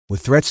With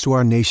threats to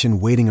our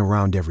nation waiting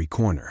around every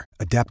corner,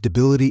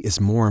 adaptability is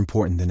more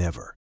important than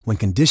ever. When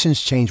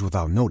conditions change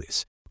without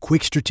notice,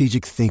 quick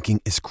strategic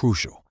thinking is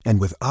crucial.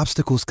 And with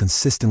obstacles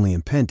consistently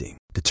impending,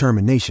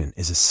 determination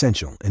is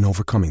essential in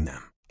overcoming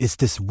them. It's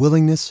this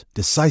willingness,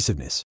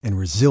 decisiveness, and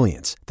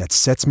resilience that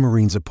sets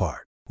Marines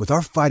apart. With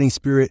our fighting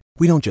spirit,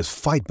 we don't just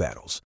fight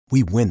battles,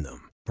 we win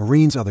them.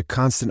 Marines are the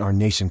constant our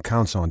nation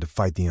counts on to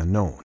fight the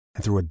unknown.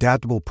 And through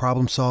adaptable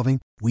problem solving,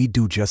 we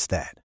do just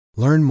that.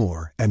 Learn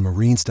more at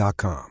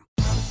marines.com.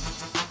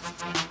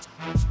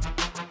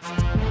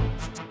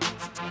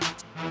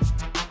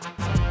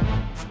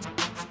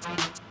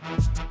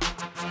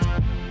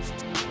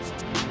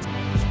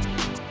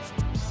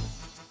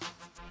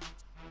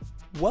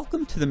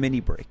 Welcome to the Mini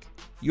Break,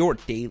 your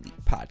daily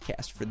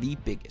podcast for the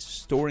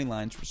biggest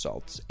storylines,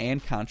 results,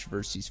 and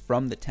controversies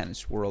from the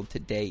tennis world.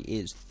 Today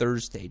is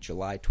Thursday,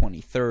 July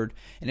 23rd,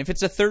 and if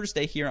it's a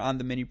Thursday here on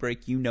the Mini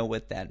Break, you know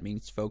what that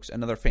means, folks.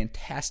 Another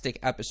fantastic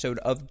episode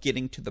of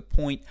Getting to the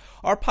Point,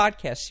 our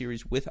podcast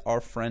series with our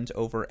friends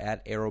over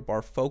at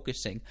AeroBar,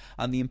 focusing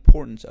on the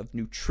importance of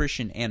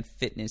nutrition and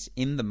fitness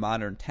in the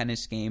modern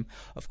tennis game.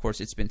 Of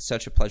course, it's been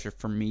such a pleasure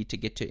for me to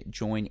get to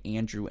join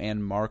Andrew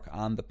and Mark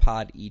on the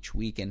pod each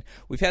week, and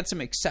we've had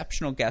some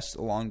exceptional guests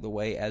along the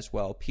way as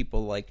well.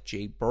 People like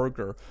Jay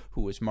Berger,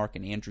 who was Mark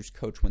and Andrew's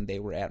coach when they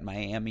were at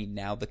Miami,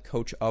 now the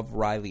coach of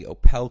Riley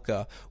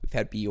Opelka. We've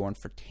had Bjorn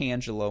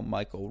Fratangelo,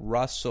 Michael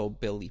Russell,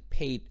 Billy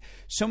Pate,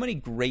 so many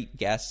great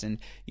guests. And,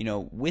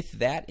 with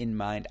that in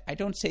mind, I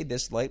don't say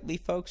this lightly,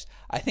 folks.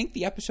 I think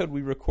the episode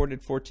we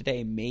recorded for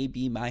today may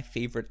be my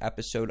favorite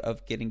episode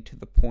of Getting to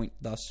the Point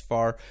thus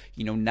far.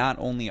 Not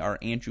only are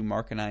Andrew,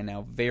 Mark, and I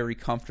now very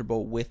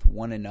comfortable with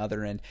one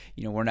another, and,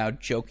 we're now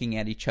joking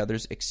at each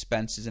other's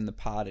expenses in the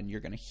pod, and you're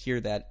going to hear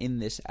that in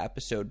this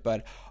episode,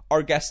 but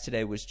our guest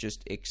today was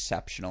just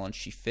exceptional, and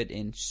she fit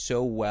in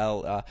so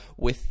well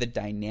with the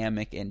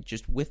dynamic and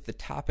just with the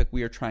topic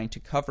we are trying to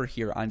cover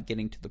here on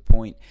Getting to the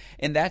Point,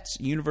 and that's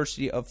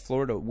University of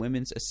Florida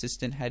women's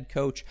assistant head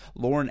coach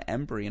Lauren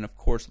Embree. And of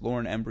course,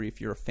 Lauren Embree, if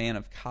you're a fan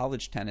of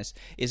college tennis,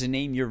 is a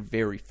name you're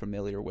very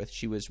familiar with.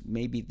 She was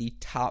maybe the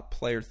top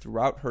player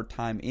throughout her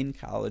time in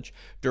college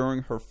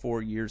during her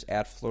 4 years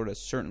at Florida,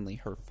 certainly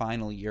her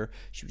final year.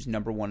 She was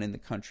number one in the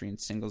country in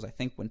singles, I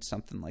think went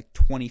something like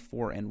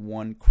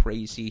 24-1,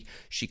 crazy.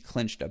 She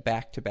clinched a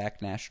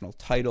back-to-back national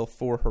title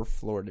for her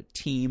Florida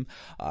team.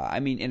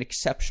 An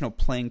exceptional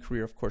playing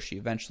career. Of course, she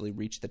eventually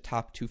reached the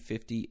top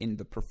 250 in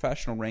the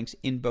professional ranks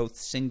in both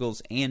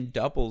singles and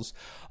doubles.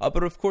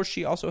 But of course,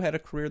 she also had a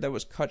career that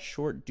was cut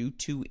short due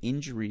to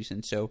injuries.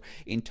 And so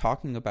in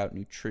talking about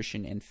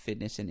nutrition and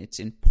fitness and its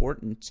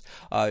importance,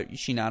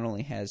 she not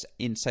only has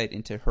insight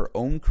into her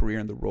own career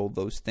and the role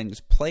those things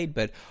played,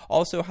 but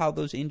also how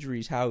those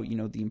injuries, how,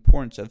 the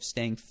importance of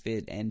staying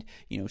fit and,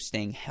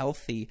 staying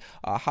healthy,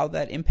 how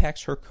that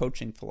impacts her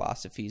coaching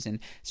philosophies. And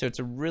so it's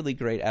a really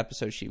great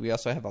episode. We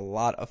also have a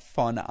lot of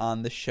fun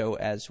on the show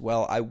as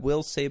well. I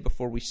will say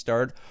before we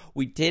start,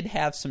 we did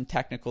have some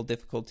technical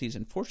difficulties.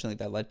 Unfortunately,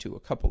 that led to a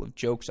couple of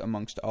jokes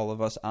amongst all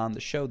of us on the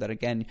show that,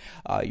 again,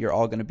 you're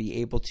all going to be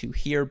able to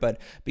hear.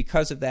 But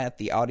because of that,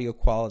 the audio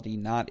quality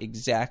not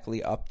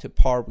exactly up to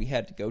par. We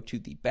had to go to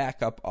the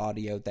backup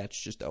audio. That's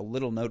just a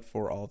little note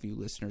for all of you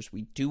listeners.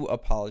 We do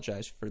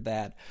apologize for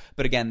that.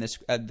 But again,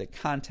 the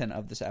content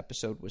of this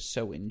episode was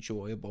so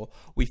enjoyable.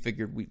 We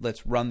figured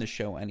let's run the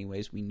show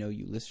anyways. We know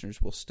you listeners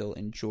will still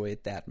enjoy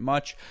it that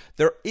much.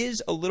 There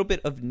is a little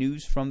bit of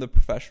news from the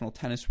professional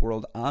tennis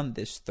world on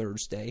this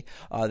Thursday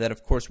that,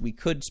 of course, we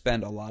could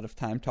spend a lot of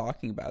time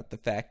talking about. The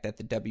fact that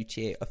the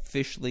WTA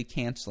officially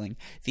canceling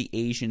the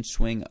Asian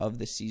swing of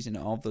the season,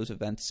 all of those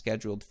events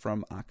scheduled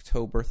from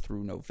October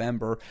through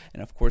November.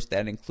 And of course,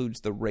 that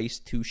includes the race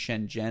to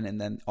Shenzhen and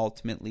then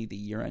ultimately the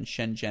year-end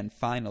Shenzhen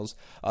finals.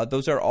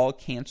 Those are all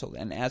canceled.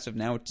 And as of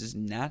now, it does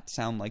not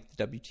sound like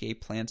the WTA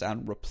plans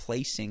on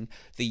replacing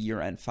the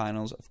year-end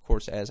finals. Of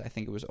course, as I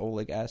think it was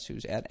Oleg S.,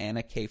 who's at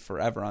Anna K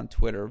Forever on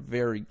Twitter,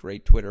 very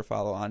great Twitter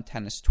follow on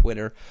tennis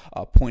Twitter,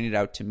 pointed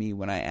out to me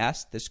when I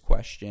asked this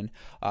question.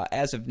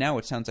 As of now,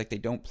 it sounds like they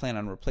don't plan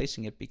on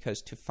replacing it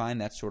because to find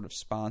that sort of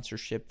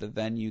sponsorship, the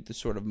venue, the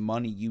sort of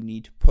money you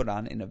need to put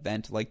on an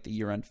event like the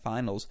year-end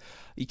finals,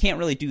 you can't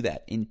really do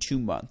that in 2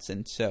 months.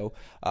 And so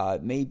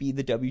maybe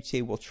the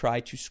WTA will try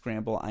to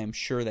scramble. I'm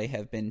sure they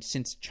have been,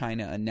 since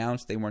China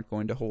announced they weren't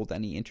going to hold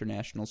any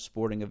international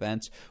sporting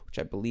events, which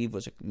I believe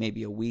was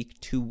maybe a week,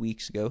 2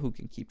 weeks ago. Who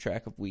can keep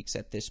track of weeks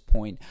at this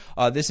point?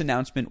 This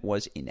announcement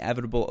was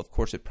inevitable. Of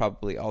course, it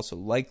probably also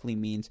likely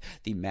means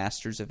the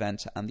Masters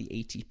events on the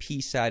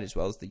ATP side, as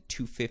well as the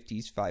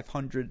 250s,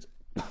 500s.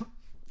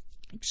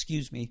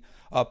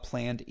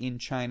 planned in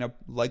China,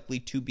 likely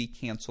to be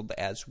canceled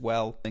as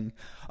well.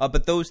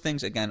 But those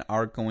things, again,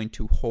 are going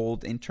to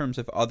hold. In terms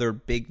of other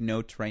big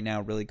notes right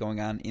now really going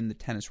on in the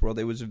tennis world,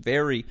 it was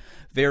very,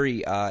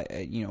 very,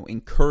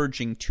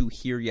 encouraging to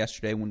hear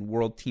yesterday when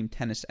World Team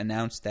Tennis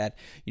announced that,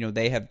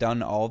 they have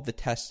done all of the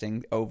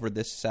testing over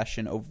this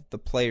session of the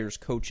players,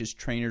 coaches,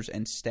 trainers,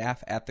 and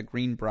staff at the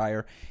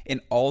Greenbrier,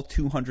 and all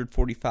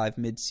 245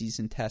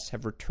 midseason tests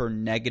have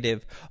returned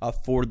negative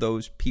for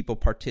those people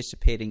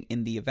participating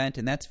in the event,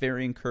 and that's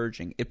very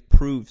encouraging. It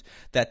proves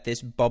that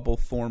this bubble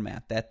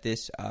format, that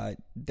this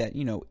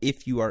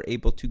if you are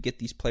able to get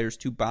these players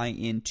to buy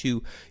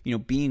into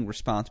being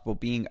responsible,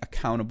 being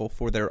accountable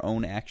for their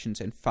own actions,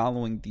 and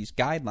following these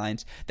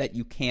guidelines, that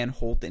you can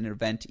hold an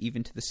event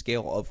even to the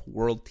scale of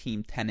World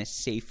Team Tennis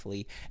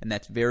safely, and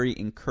that's very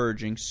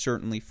encouraging,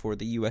 certainly for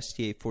the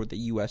USTA, for the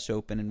US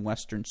Open and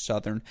Western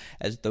Southern,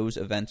 as those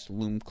events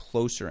loom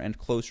closer and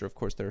closer. Of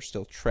course, there are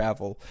still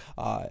travel,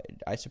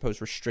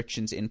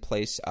 restrictions in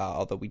place,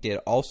 although we did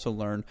also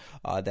learn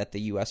that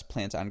the U.S.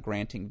 plans on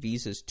granting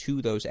visas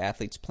to those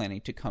athletes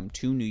planning to come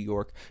to New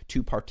York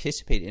to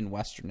participate in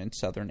Western and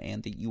Southern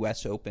and the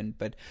U.S. Open.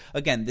 But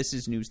again, this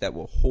is news that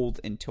will hold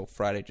until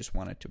Friday. Just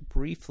wanted to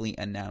briefly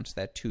announce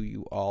that to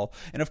you all.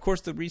 And of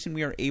course, the reason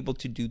we are able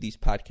to do these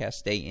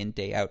podcasts day in,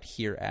 day out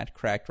here at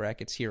Cracked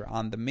Rackets, here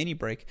on the Mini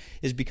Break,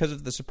 is because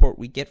of the support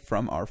we get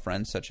from our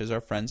friends, such as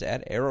our friends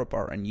at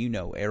AeroBar. And you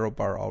know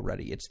AeroBar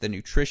already. It's the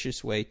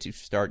nutritious way to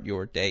start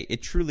your day.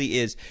 It truly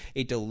is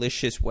a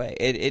delicious way.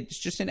 It's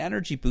just an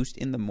energy boost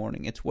in the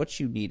morning. It's what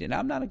you need. And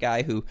I'm not a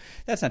guy who,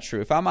 that's not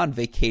true. If I'm on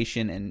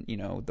vacation and,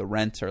 the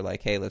rents are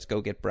like, hey, let's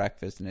go get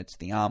breakfast, and it's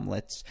the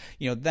omelets,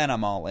 then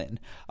I'm all in.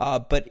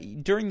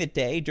 But during the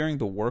day, during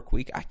the work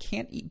week, I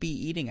can't be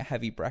eating a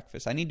heavy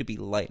breakfast. I need to be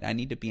light. I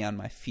need to be on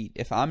my feet.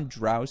 If I'm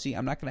drowsy,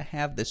 I'm not going to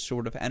have this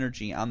sort of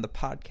energy on the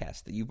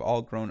podcast that you've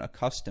all grown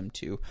accustomed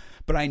to.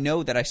 But I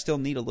know that I still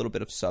need a little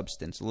bit of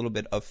substance, a little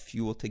bit of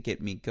fuel to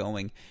get me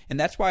going. And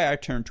that's why I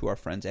turn to our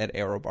friends at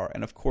AeroBar.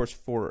 And of course,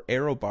 for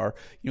AeroBar,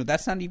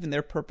 that's not even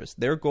their purpose.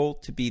 Their goal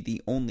to be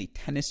the only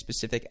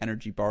tennis-specific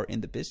energy bar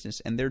in the business,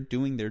 and they're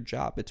doing their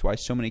job. It's why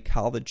so many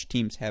college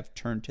teams have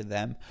turned to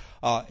them,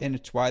 and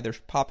it's why they're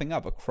popping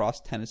up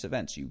across tennis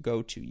events you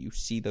go to. You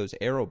see those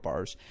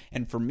AeroBars.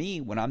 And for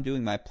me, when I'm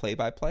doing my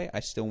play-by-play, I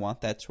still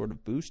want that sort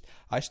of boost.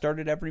 I start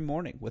it every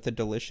morning with a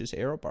delicious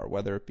AeroBar,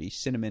 whether it be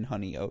cinnamon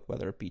honey oat,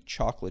 whether it be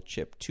chocolate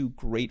chip, two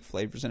great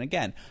flavors, and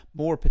again,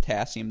 more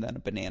potassium than a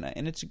banana.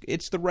 And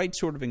it's the right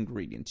sort of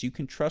ingredients. You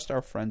can trust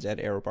our friends at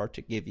AeroBar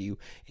to give you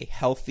a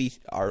healthy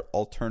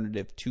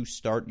alternative to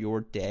start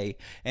your day,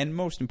 and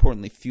most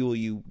importantly,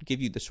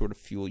 give you the sort of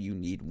fuel you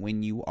need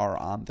when you are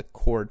on the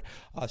court.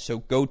 So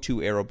go to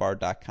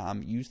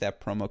aerobar.com, use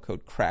that promo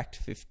code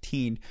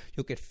CRACKED15.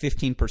 You'll get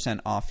 15%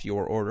 off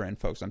your order. And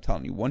folks, I'm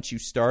telling you, once you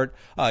start,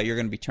 you're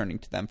going to be turning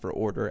to them for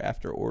order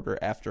after order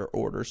after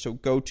order. So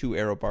go to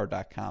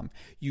aerobar.com,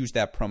 use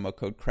that promo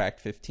code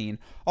CRACKED15.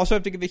 Also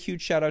have to give a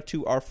huge shout out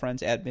to our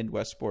friends at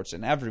Midwest Sports,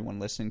 and everyone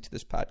listening to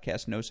this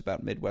podcast knows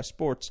about Midwest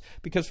Sports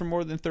because for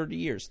more than 30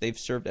 years, they've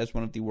served as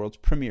one of the world's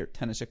premier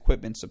tennis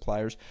equipment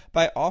suppliers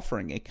by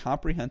offering a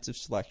comprehensive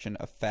selection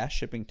of fast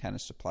shipping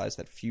tennis supplies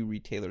that few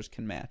retailers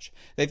can match.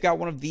 They've got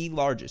one of the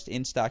largest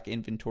in-stock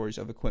inventories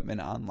of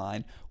equipment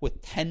online,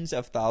 with tens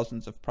of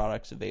thousands of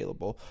products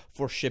available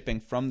for shipping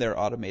from their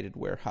automated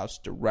warehouse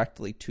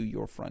directly to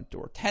your front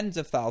door. Tens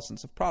of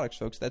thousands of products,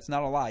 folks. That's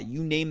not a lie.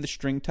 You name the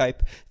string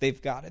type,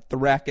 they've got it. The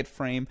racket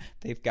frame,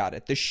 they've got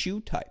it. The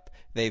shoe type,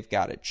 they've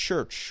got it.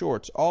 Shirts,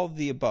 shorts, all of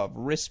the above.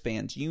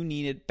 Wristbands, you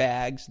need it.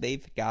 Bags,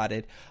 they've got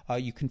it.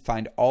 You can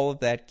find all of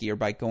that gear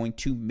by going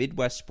to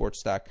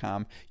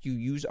MidwestSports.com. You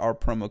use our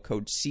promo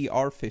code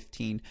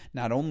CR15.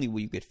 Not only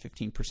will you get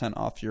 15%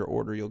 off your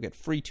order, you'll get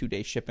free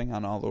 2-day shipping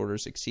on all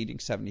orders exceeding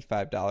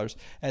 $75,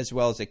 as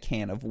well as a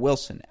can of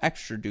Wilson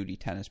Extra Duty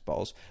tennis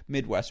balls.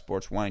 Midwest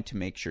Sports wanting to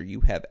make sure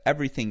you have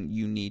everything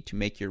you need to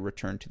make your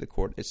return to the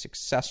court a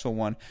successful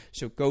one.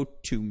 So go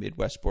to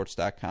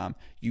MidwestSports.com.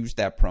 Use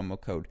that promo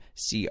code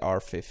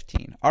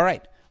CR15. All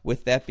right.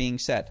 With that being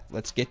said,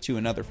 let's get to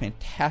another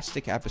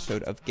fantastic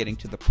episode of Getting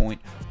to the Point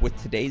with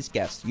today's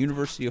guest,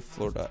 University of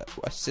Florida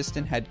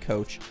assistant head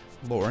coach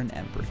Lauren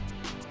Embree.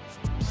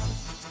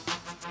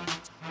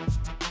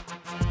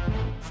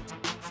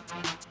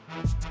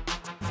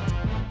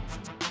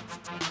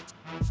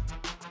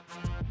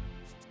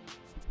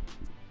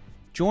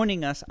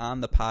 Joining us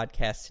on the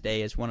podcast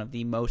today is one of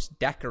the most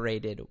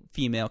decorated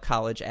female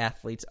college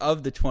athletes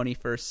of the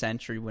 21st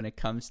century when it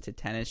comes to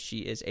tennis. She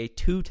is a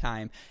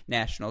two-time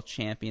national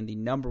champion, the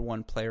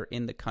 #1 player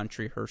in the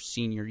country her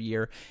senior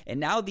year, and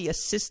now the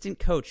assistant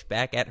coach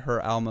back at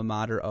her alma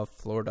mater of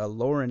Florida,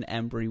 Lauren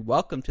Embree.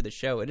 Welcome to the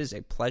show. It is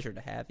a pleasure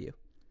to have you.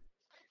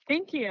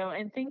 Thank you,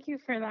 and thank you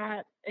for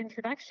that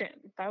introduction.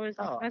 That was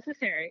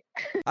necessary.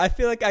 I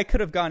feel like I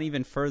could have gone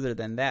even further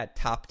than that.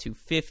 Top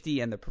 250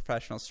 and the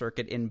professional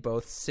circuit in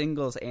both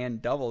singles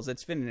and doubles.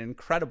 It's been an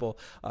incredible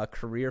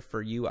career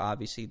for you,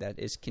 obviously, that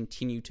is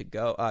continue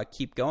to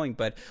keep going.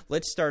 But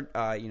let's start,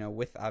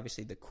 with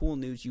obviously the cool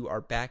news. You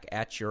are back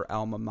at your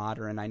alma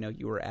mater, and I know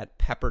you were at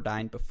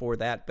Pepperdine before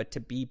that. But to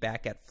be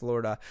back at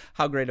Florida,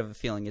 how great of a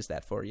feeling is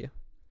that for you?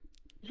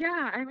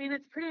 Yeah, I mean,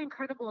 it's pretty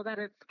incredible that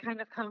it's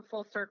kind of come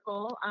full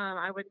circle.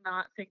 I would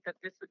not think that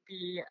this would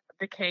be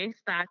the case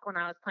back when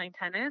I was playing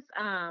tennis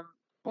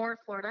for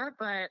Florida,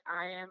 but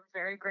I am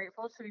very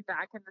grateful to be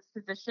back in this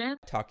position.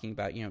 Talking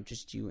about,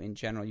 just you in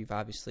general, you've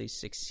obviously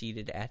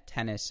succeeded at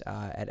tennis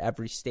at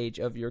every stage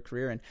of your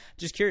career. And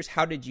just curious,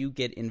 how did you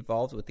get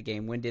involved with the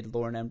game? When did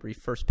Lauren Embree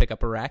first pick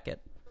up a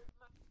racket?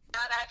 My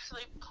dad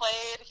actually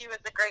played. He was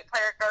a great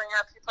player growing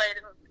up. He played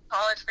in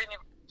college for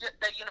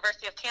the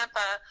University of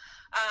Tampa,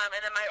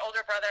 and then my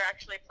older brother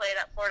actually played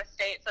at Florida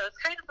State, so it's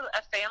kind of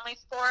a family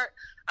sport.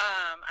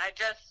 I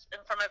just am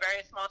from a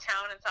very small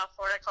town in South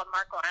Florida called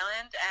Marco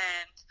Island,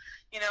 and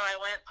I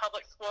went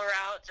public school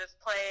route,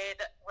 just played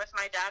with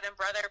my dad and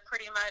brother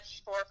pretty much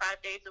 4 or 5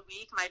 days a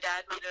week. My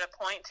dad made it a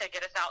point to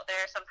get us out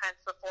there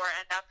sometimes before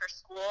and after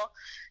school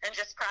and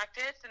just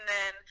practice, and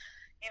then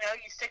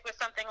you stick with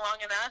something long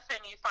enough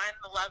and you find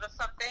the love of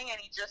something and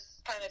you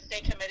just kind of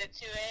stay committed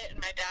to it. And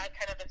my dad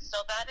kind of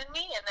instilled that in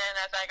me. And then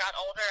as I got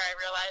older, I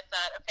realized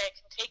that, okay, I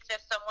can take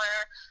this somewhere.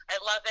 I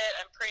love it.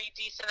 I'm pretty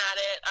decent at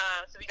it.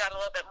 So we got a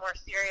little bit more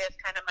serious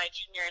kind of my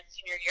junior and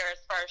senior year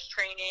as far as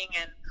training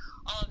and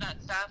all of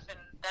that stuff. And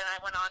then I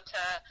went on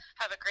to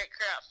have a great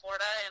career at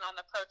Florida and on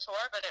the pro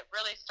tour. But it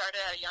really started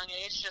at a young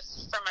age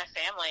just from my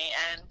family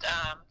and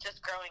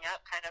just growing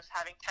up kind of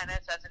having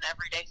tennis as an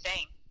everyday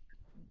thing.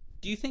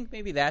 Do you think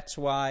maybe that's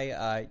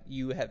why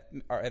you have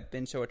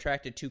been so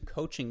attracted to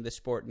coaching the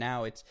sport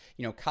now? It's,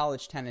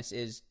 college tennis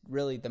is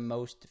really the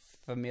most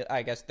familiar,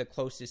 I guess the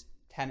closest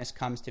tennis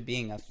comes to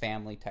being a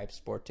family type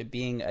sport, to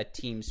being a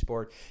team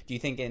sport. Do you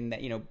think in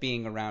that,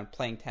 being around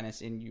playing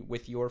tennis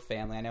with your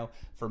family? I know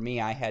for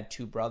me, I had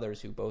two brothers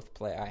who both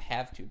play. I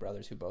have two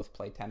brothers who both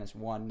play tennis,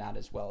 one not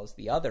as well as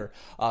the other.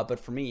 But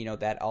for me,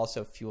 that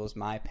also fuels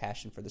my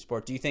passion for the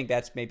sport. Do you think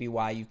that's maybe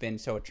why you've been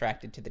so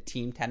attracted to the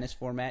team tennis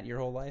format your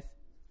whole life?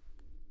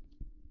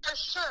 For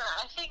sure.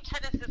 I think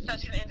tennis is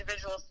such an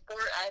individual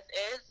sport as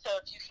is, so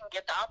if you can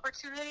get the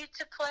opportunity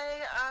to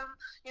play,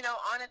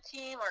 on a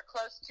team or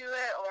close to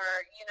it or,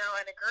 in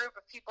a group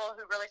of people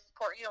who really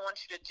support you and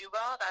want you to do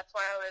well, that's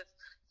why I was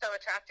so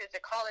attracted to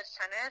college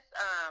tennis.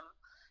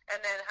 And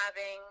then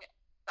having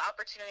the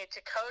opportunity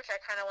to coach, I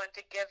kind of want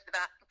to give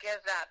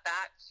that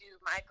back to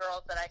my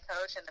girls that I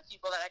coach and the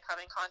people that I come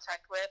in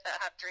contact with that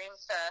have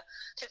dreams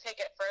to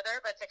take it further,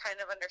 but to kind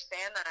of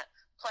understand that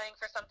playing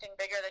for something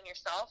bigger than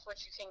yourself,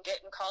 which you can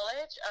get in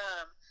college,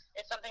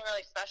 it's something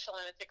really special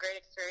and it's a great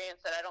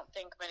experience that I don't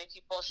think many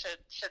people should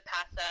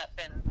pass up.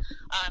 And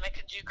it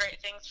can do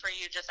great things for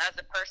you just as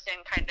a person,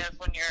 kind of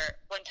when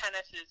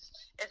tennis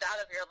is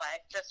out of your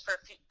life, just for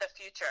the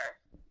future.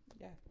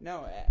 Yeah,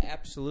 no,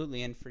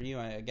 absolutely. And for you,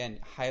 again,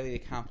 highly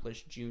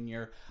accomplished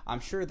junior, I'm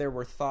sure there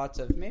were thoughts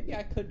of maybe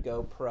I could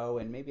go pro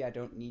and maybe I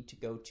don't need to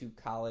go to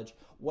college.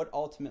 What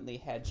ultimately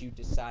had you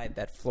decide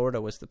that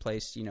Florida was the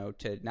place,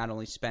 to not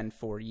only spend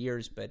 4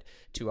 years, but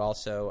to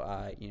also,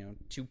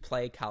 to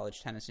play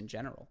college tennis in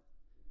general?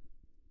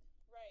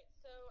 Right.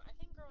 So I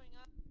think growing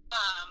up,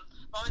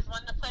 I've always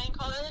wanted to play in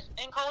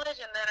college,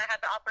 and then I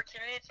had the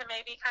opportunity to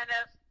maybe kind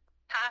of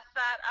pass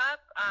that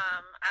up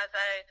as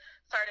I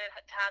started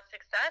to have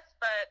success,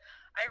 but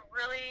I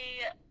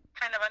really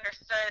kind of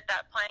understood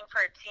that playing for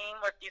a team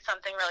would be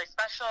something really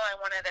special. I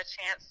wanted a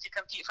chance to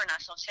compete for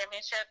national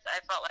championships.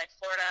 I felt like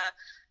Florida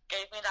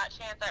gave me that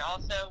chance. I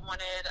also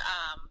wanted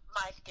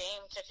my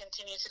game to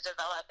continue to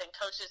develop and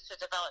coaches to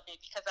develop me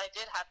because I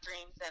did have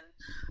dreams and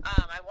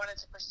I wanted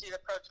to pursue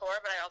the pro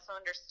tour, but I also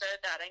understood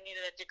that I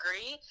needed a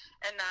degree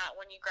and that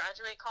when you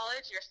graduate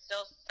college, you're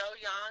still so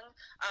young.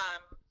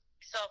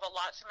 You still have a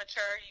lot to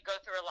mature. You go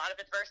through a lot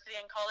of adversity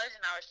in college,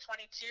 and I was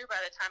 22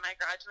 by the time I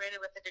graduated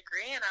with a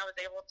degree, and I was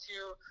able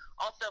to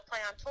also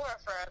play on tour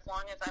for as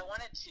long as I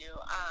wanted to.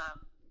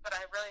 But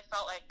I really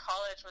felt like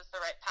college was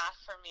the right path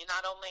for me,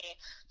 not only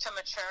to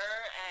mature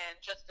and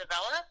just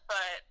develop,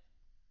 but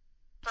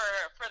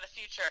for the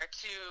future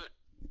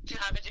to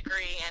have a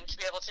degree and to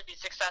be able to be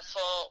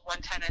successful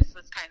when tennis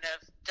was kind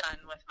of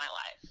done with my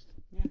life.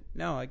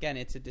 No, again,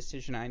 it's a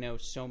decision I know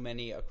so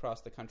many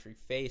across the country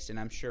face, and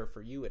I'm sure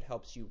for you it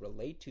helps you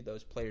relate to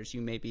those players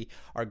you maybe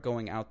are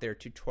going out there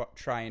to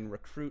try and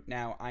recruit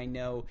now. I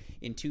know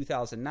in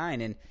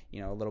 2009, and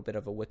a little bit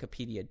of a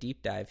Wikipedia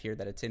deep dive here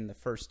that it's in the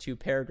first 2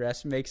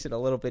 paragraphs makes it a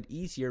little bit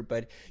easier,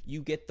 but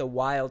you get the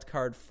wild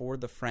card for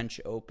the French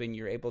Open.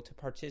 You're able to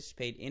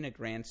participate in a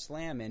Grand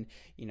Slam, and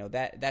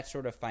that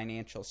sort of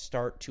financial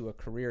start to a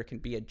career can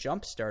be a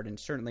jump start, and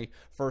certainly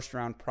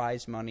first-round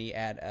prize money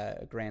at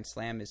a Grand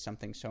Slam is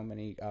something so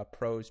many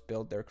pros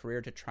build their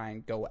career to try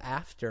and go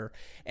after.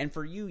 And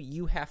for you,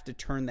 you have to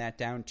turn that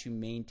down to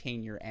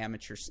maintain your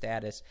amateur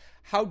status.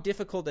 How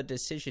difficult a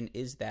decision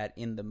is that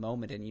in the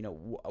moment? And,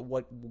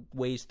 what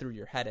weighs through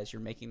your head as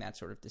you're making that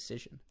sort of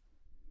decision?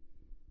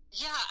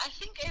 Yeah, I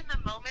think in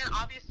the moment,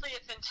 obviously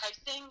it's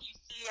enticing. You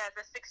see as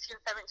a 16,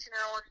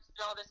 17-year-old, you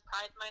see all this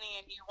prize money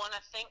and you want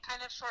to think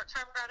kind of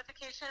short-term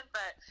gratification,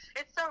 but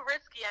it's so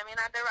risky. I mean,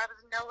 I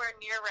was nowhere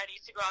near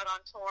ready to go out on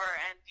tour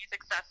and be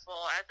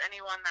successful. As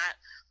anyone that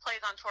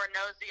plays on tour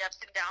knows the ups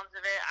and downs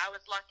of it. I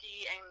was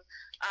lucky and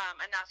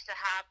enough to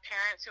have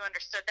parents who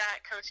understood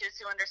that, coaches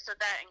who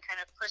understood that, and kind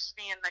of pushed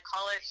me in the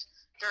college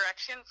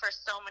direction for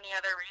so many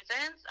other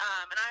reasons.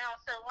 And I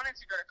also wanted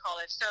to go to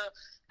college. So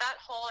that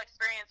whole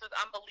experience was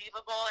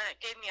unbelievable, and it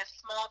gave me a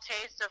small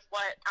taste of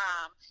what,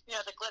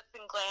 the glitz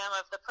and glam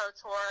of the Pro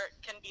Tour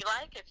can be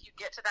like if you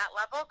get to that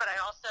level. But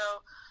I also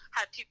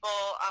had people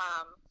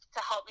to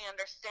help me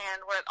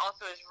understand what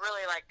also is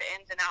really like the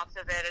ins and outs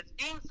of it as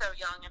being so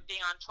young and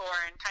being on tour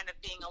and kind of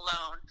being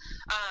alone.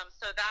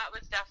 So that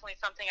was definitely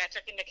something I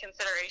took into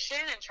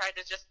consideration and tried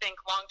to just think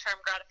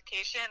long-term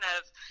gratification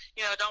of,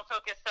 don't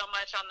focus so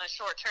much on the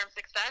short-term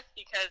success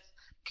because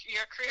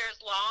your career is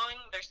long.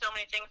 There's so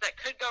many things that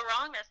could go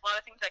wrong. There's a lot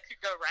of things that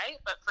could go right.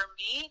 But for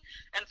me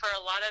and for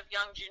a lot of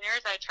young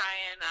juniors, I try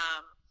and,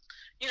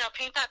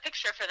 paint that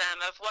picture for them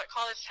of what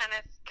college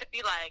tennis could be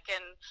like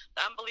and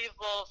the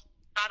unbelievable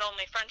not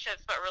only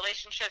friendships but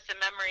relationships and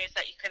memories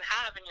that you can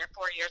have in your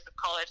 4 years of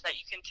college that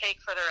you can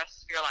take for the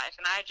rest of your life.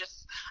 And I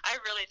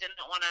really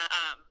didn't want to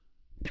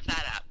give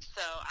that up.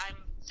 So I'm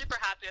super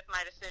happy with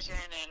my decision,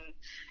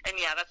 and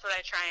yeah, that's what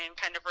I try and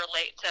kind of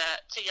relate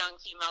to young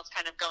females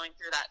kind of going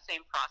through that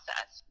same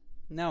process.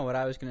 No, what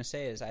I was going to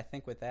say is I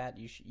think with that,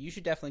 you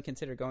should definitely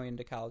consider going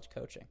into college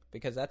coaching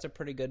because that's a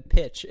pretty good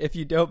pitch, if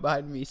you don't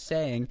mind me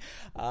saying.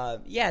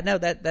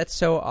 That's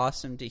so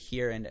awesome to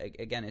hear. And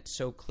again, it's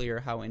so clear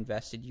how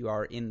invested you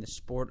are in the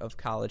sport of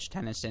college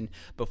tennis. And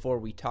before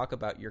we talk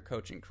about your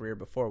coaching career,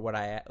 before what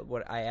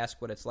I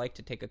ask what it's like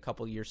to take a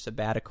couple years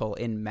sabbatical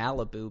in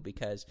Malibu,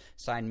 because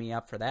sign me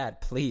up for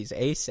that, please,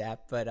 ASAP.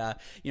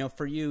 But,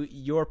 for you,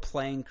 your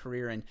playing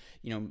career in,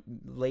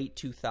 late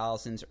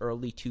 2000s,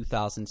 early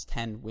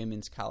 2010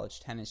 women's college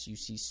tennis, you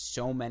see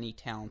so many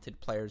talented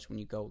players when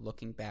you go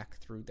looking back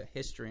through the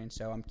history. And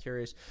so I'm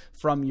curious,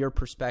 from your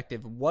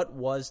perspective, what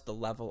was the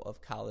level of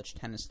college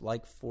tennis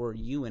like for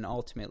you, and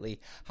ultimately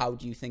how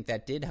do you think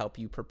that did help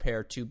you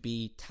prepare to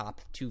be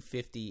top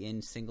 250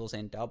 in singles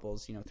and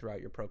doubles throughout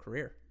your pro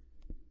career?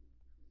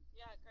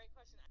 Yeah, great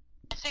question.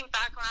 I think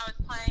back when I was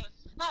playing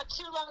not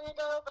too long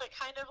ago, but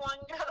kind of long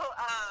ago,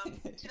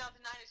 2009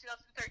 to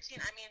 2013,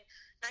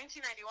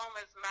 1991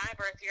 was my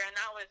birth year, and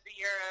that was the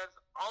year of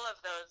all of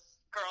those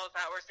girls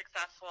that were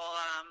successful.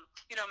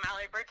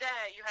 Mallory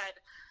Burdett, you had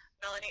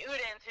Melanie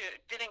Udens, who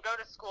didn't go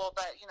to school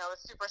but,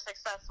 was super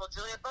successful.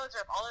 Julia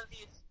Bodrup, all of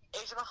these,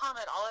 Asia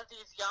Muhammad, all of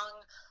these young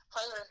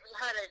players. We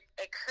had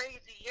a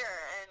crazy year,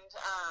 and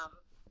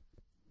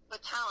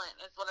the talent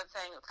is what I'm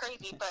saying. It's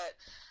crazy, but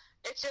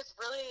it's just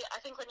really, I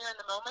think when you're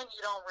in the moment,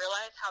 you don't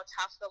realize how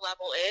tough the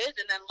level is,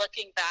 and then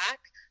looking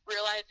back,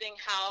 realizing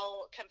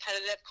how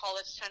competitive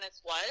college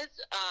tennis was,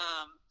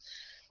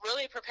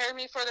 really prepared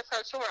me for the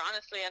Pro Tour,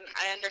 honestly, and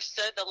I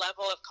understood the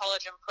level of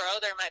college and pro.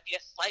 There might be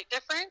a slight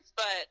difference,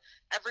 but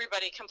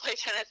everybody can play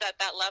tennis at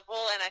that level,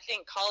 and I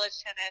think college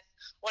tennis,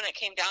 when it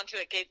came down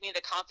to it, gave me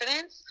the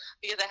confidence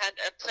because I had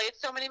played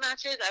so many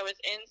matches. I was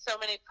in so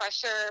many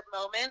pressure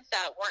moments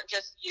that weren't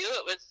just you.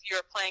 It was you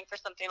were playing for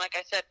something, like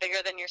I said,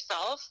 bigger than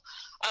yourself.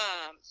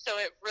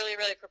 So it really,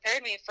 really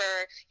prepared me for,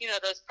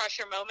 those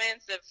pressure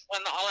moments of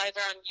when the all eyes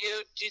are on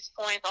you, juice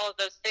points, all of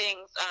those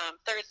things,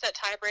 third set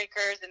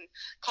tiebreakers, and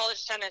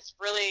college tennis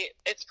really,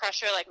 it's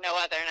pressure like no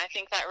other. And I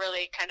think that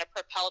really kind of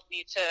propelled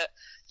me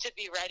to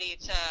be ready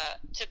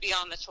to be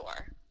on the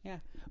tour. Yeah.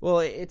 Well,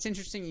 it's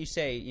interesting you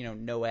say,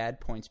 no ad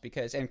points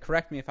because, and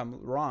correct me if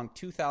I'm wrong,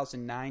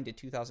 2009 to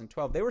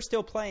 2012, they were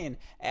still playing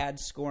ad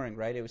scoring,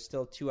 right? It was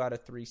still 2 out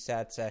of 3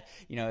 sets. It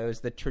was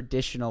the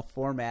traditional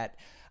format.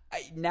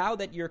 Now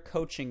that you're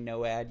coaching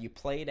no ad, you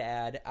played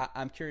ad,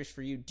 I'm curious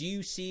for you, do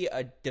you see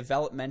a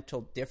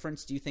developmental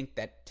difference? Do you think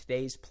that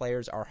today's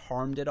players are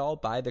harmed at all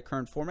by the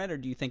current format, or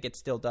do you think it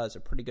still does a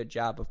pretty good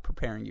job of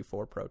preparing you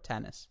for pro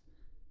tennis?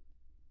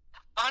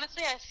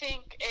 Honestly, I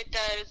think it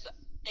does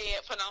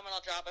a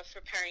phenomenal job of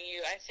preparing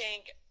you. I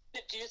think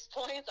the deuce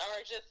points are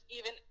just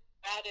even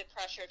added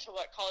pressure to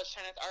what college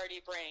tennis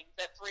already brings,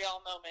 that 3-all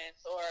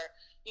moments or,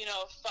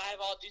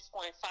 5-all deuce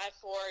point,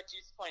 5-4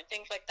 deuce point,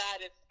 things like that.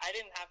 I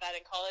didn't have that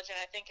in college, and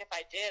I think if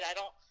I did,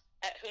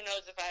 who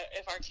knows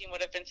if our team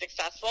would have been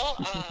successful.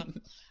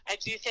 I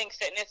do think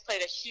fitness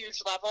played a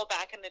huge level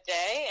back in the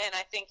day, and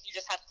I think you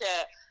just have to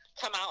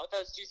come out with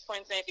those deuce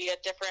points, maybe a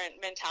different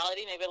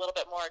mentality, maybe a little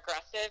bit more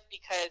aggressive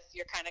because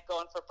you're kind of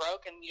going for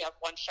broke and you have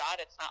one shot.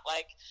 It's not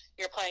like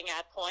you're playing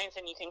ad points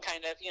and you can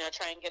kind of,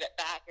 try and get it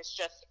back. It's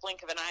just a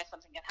blink of an eye,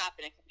 something can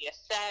happen. It can be a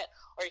set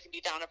or you can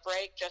be down a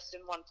break just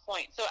in 1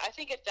 point. So I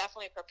think it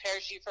definitely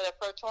prepares you for the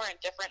Pro Tour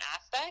in different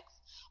aspects.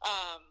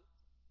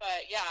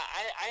 But yeah,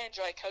 I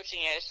enjoy coaching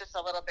it. It's just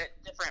a little bit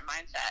different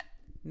mindset.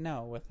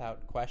 No,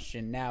 without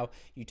question. Now,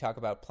 you talk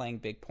about playing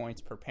big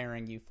points,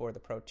 preparing you for the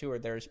Pro Tour.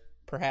 There's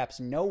perhaps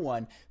no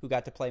one who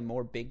got to play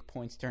more big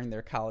points during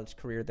their college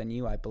career than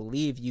you. I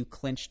believe you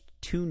clinched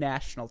 2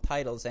 national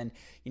titles. And,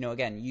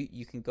 again,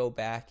 you can go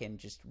back and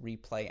just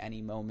replay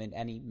any moment,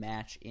 any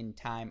match in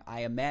time.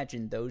 I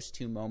imagine those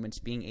 2 moments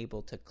being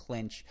able to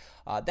clinch,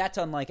 that's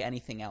unlike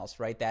anything else,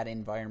 right? That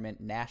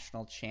environment,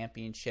 national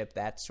championship,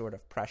 that sort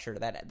of pressure,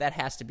 that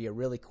has to be a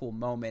really cool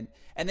moment.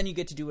 And then you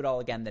get to do it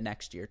all again the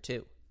next year,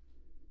 too.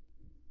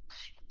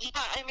 Yeah,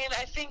 I mean,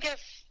 I think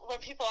when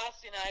people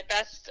ask me my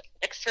best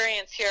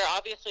experience here,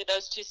 obviously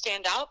those 2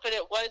 stand out, but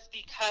it was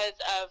because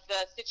of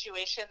the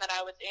situation that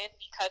I was in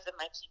because of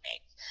my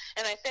teammates.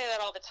 And I say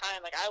that all the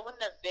time. Like, I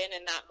wouldn't have been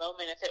in that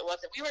moment if it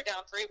wasn't. We were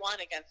down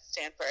 3-1 against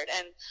Stanford,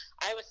 and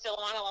I was still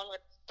on along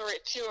with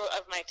 2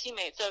 of my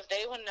teammates. So if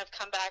they wouldn't have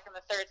come back in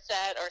the 3rd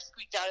set or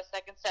squeaked out a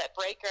 2nd set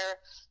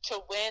breaker to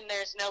win,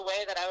 there's no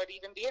way that I would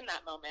even be in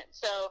that moment.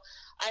 So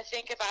I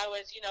think if I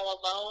was,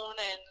 alone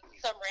in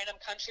some random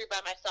country by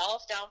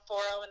myself, down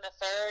 4-0 in the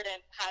 3rd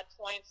and had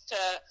points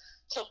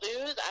to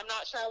lose, I'm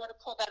not sure I would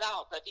have pulled that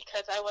out. But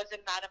because I was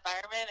in that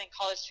environment, and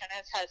college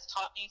tennis had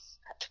taught me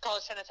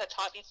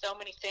so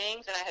many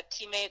things, and I had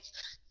teammates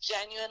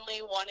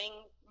genuinely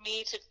wanting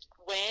me to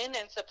win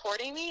and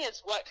supporting me,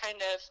 is what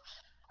kind of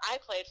I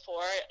played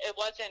for. It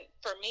wasn't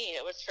for me,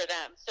 it was for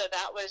them. So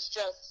that was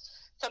just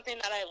something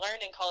that I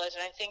learned in college, and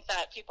I think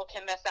that people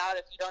can miss out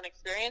if you don't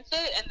experience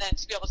it. And then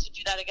to be able to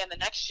do that again the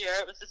next year,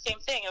 it was the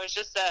same thing. It was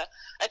just a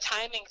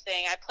timing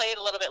thing. I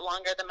played a little bit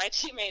longer than my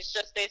teammates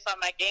just based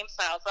on my game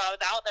style, so I was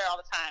out there all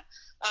the time.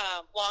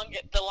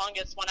 The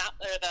longest one out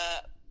there,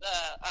 the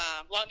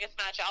longest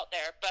match out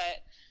there,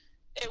 but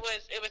it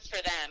was for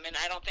them, and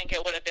I don't think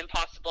it would have been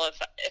possible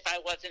if I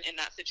wasn't in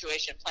that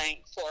situation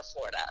playing for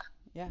Florida.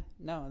 Yeah,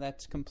 no,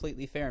 that's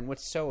completely fair. And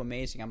what's so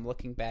amazing, I'm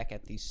looking back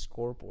at these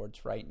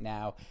scoreboards right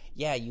now.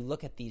 Yeah, you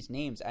look at these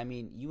names. I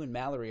mean, you and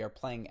Mallory are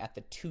playing at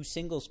the 2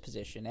 singles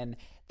position, and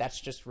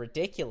that's just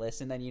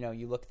ridiculous. And then,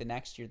 you look the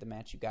next year, the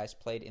match you guys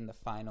played in the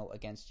final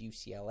against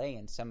UCLA,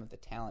 and some of the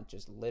talent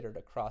just littered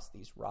across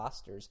these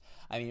rosters.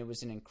 I mean, it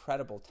was an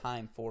incredible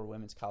time for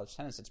women's college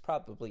tennis. It's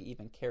probably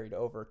even carried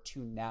over to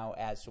now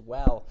as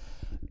well.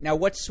 Now,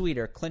 what's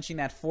sweeter, clinching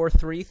that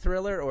 4-3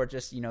 thriller or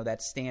just,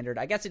 that standard?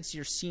 I guess it's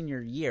your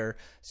senior year,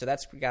 so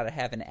that's got to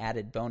have an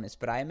added bonus.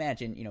 But I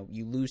imagine,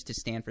 you lose to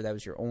Stanford. That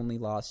was your only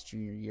loss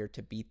junior year,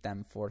 to beat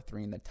them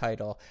 4-3 in the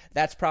title.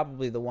 That's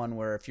probably the one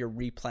where if you're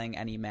replaying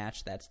any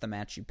match, that's the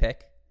match you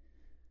pick.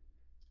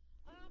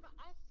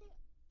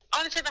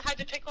 Honestly, if I had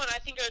to pick one, I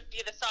think it would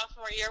be the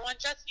sophomore year one,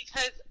 just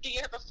because the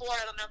year before,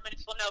 I don't know if many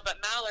people know,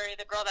 but Mallory,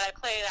 the girl that I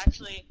played,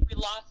 actually, we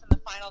lost in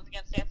the finals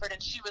against Stanford,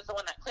 and she was the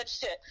one that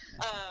clinched it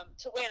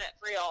to win at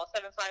 3-all,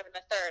 7-5 in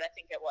the 3rd, I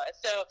think it was.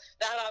 So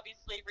that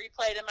obviously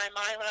replayed in my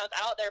mind when I was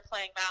out there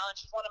playing Mal, and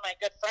she's one of my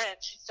good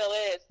friends. She still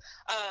is.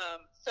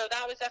 So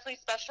that was definitely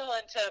special,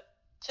 and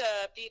to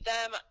beat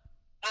them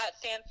at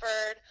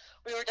Stanford,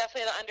 we were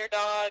definitely the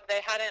underdog.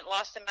 They hadn't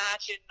lost a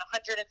match in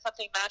 100 and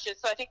something matches.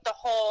 So I think the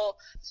whole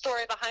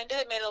story behind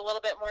it made it a little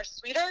bit more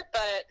sweeter,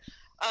 but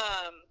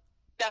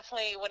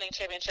definitely winning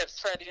championships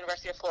for the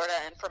University of Florida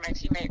and for my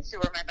teammates who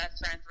were my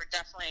best friends were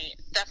definitely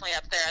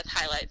up there as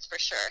highlights for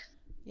sure.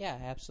 Yeah,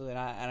 absolutely.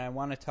 And I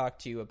want to talk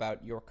to you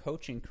about your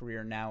coaching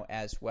career now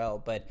as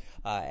well. But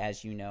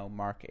as you know,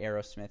 Mark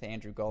Aerosmith,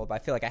 Andrew Golub, I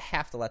feel like I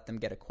have to let them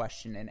get a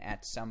question in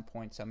at some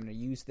point. So I'm going to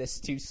use this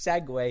to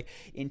segue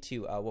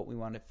into what we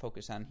want to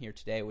focus on here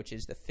today, which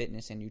is the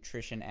fitness and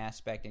nutrition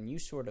aspect. And you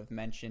sort of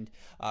mentioned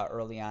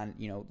early on,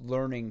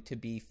 learning to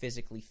be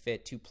physically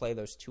fit to play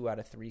those 2 out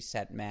of 3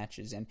 set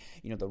matches and,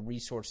 the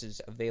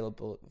resources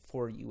available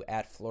for you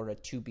at Florida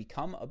to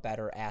become a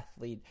better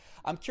athlete.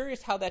 I'm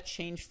curious how that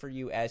changed for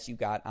you as you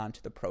got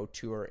onto the Pro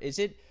Tour. Is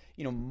it,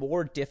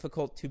 more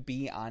difficult to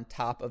be on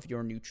top of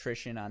your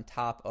nutrition, on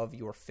top of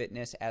your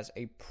fitness as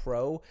a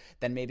pro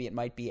than maybe it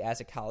might be as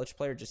a college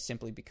player, just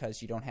simply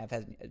because you don't have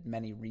as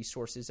many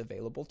resources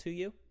available to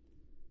you?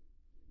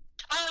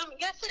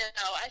 Yes and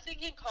no. I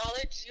think in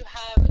college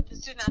the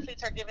student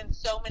athletes are given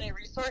so many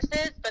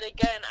resources, but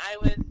again, I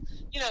was,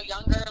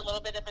 younger, a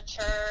little bit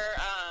immature,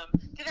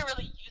 didn't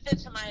really use it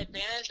to my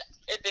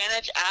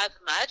advantage as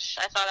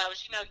much. I thought I was,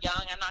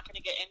 young, I'm not going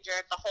to get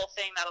injured, the whole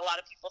thing that a lot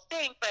of people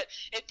think, but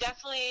it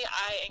definitely,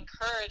 I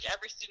encourage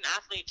every student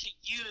athlete to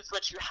use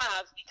what you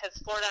have, because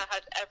Florida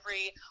has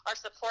our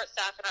support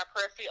staff and our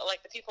peripheral,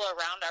 like the people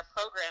around our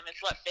program is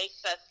what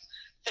makes us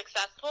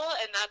successful,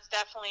 and that's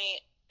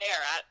definitely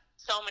there at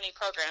so many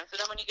programs. And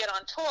then when you get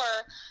on tour,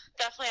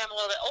 definitely I'm a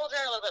little bit older,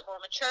 a little bit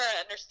more mature. I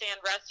understand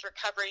rest,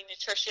 recovery,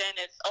 nutrition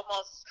is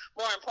almost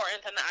more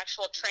important than the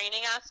actual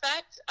training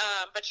aspect,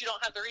 but you don't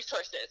have the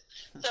resources.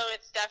 So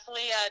it's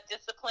definitely a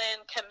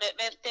discipline,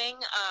 commitment thing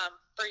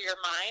for your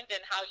mind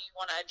and how you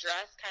want to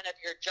address kind of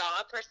your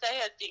job, per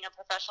se, as being a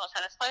professional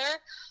tennis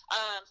player.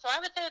 So I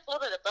would say it's a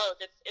little bit of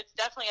both. It's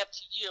definitely up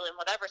to you in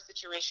whatever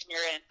situation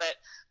you're in, but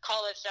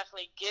college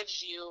definitely gives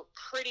you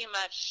pretty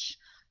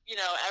much,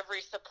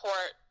 every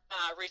support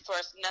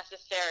resource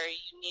necessary.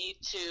 You need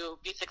to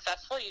be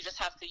successful. You just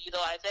have to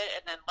utilize it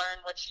and then learn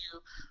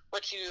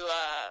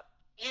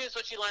use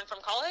what you learned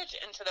from college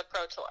into the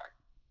pro tour.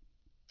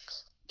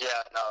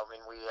 Yeah, no, I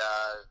mean,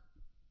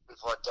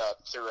 we've looked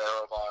at through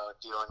Aerobar,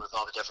 dealing with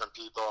all the different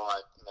people.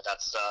 I mean,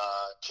 that's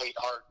Kate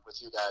Hart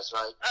with you guys,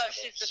 right? Oh,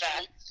 she's the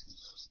best.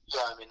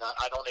 Yeah, I mean,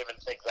 I don't even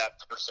think that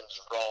person's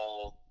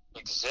role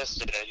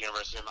existed at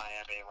University of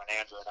Miami when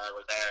Andrew and I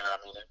were there. I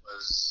mean, it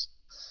was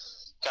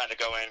kind of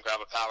go in, grab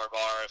a power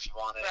bar if you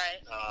wanted.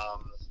 Right.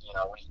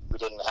 We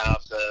didn't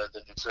have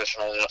the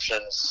nutritional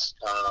options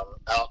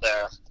out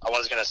there. I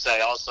was going to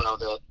say also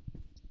that,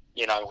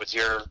 with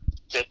your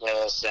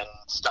fitness and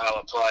style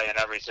of play and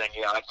everything,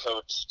 I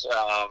coached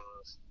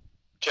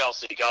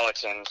Chelsea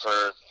Gullickson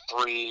for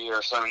 3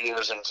 or so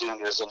years in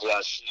juniors, and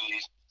she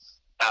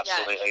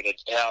absolutely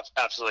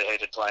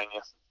hated playing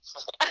you.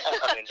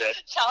 I mean,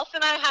 Chelsea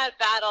and I had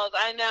battles.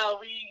 I know.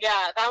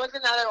 That was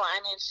another one.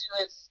 I mean,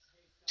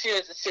 she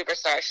was a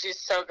superstar. She's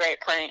so great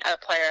playing a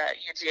player at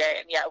UGA,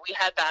 and we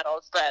had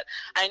battles. But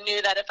I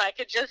knew that if I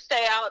could just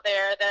stay out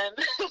there, then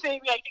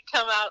maybe I could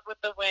come out with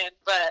the win.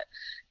 But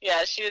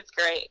she was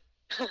great.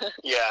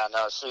 Yeah,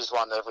 no, she's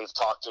one that we've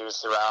talked to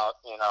throughout.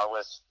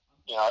 With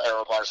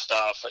Aerobar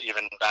stuff,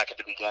 even back at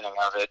the beginning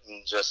of it,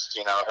 and just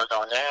her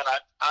going, man,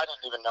 I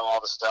didn't even know all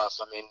the stuff.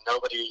 I mean,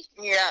 nobody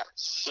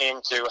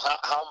seemed to.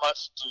 How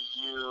much do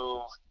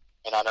you?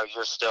 And I know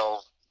you're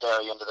still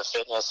very into the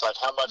fitness. Like,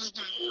 how much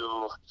do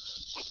you?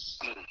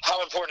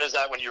 How important is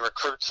that when you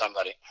recruit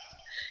somebody?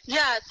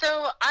 Yeah,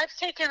 so I've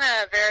taken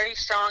a very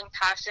strong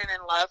passion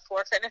and love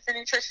for fitness and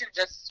nutrition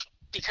just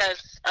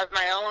because of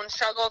my own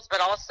struggles,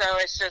 but also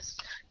it's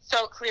just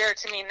so clear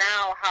to me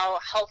now how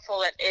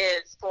helpful it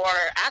is for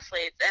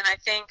athletes. And I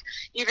think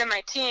even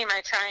my team,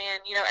 I try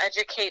and,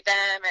 educate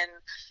them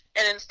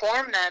and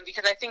inform them,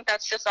 because I think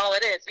that's just all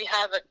it is. We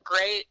have a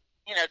great,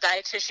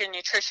 dietitian,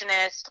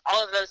 nutritionist,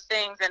 all of those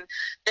things, and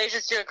they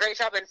just do a great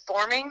job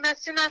informing the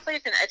student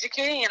athletes and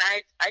educating, and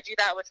I do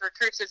that with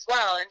recruits as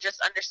well, and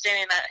just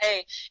understanding that,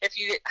 hey, if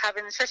you have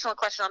a nutritional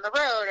question on the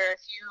road, or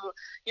if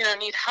you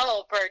need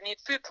help or need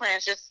food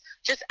plans, just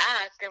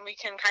ask, and we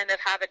can kind of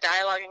have a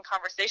dialogue and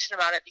conversation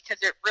about it,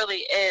 because it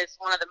really is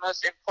one of the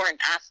most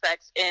important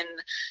aspects in,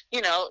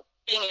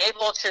 being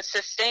able to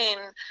sustain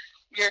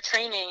your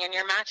training and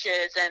your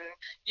matches, and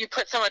you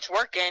put so much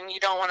work in, you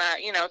don't want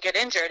to, get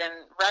injured, and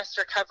rest,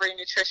 recovery,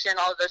 nutrition,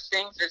 all of those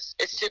things is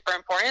super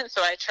important.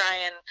 So I try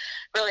and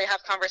really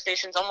have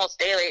conversations almost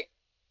daily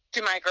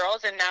to my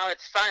girls, and now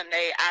it's fun.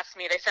 They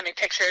send me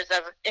pictures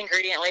of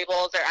ingredient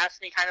labels, or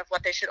ask me kind of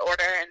what they should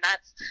order, and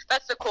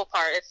that's the cool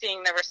part, is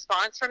seeing the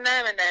response from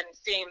them, and then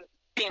seeing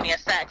the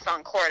effects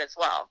on court as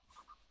well.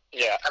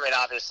 Yeah, I mean,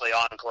 obviously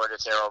on court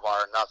it's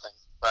Aerobar or nothing.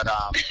 But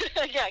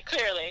yeah,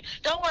 clearly.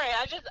 Don't worry.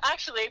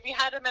 We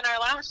had them in our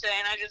lounge today,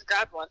 and I just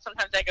grabbed one.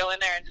 Sometimes I go in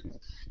there and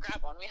just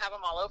grab one. We have them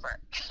all over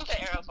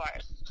the Aero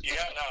bars. Yeah,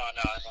 no.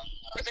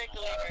 We're big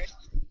believers.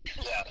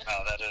 Yeah,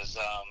 no, that is.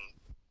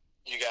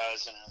 You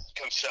guys and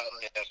Coach Shelton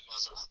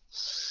was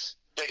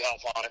a big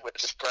help on it,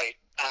 which is great.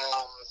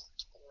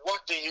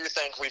 What do you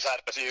think? We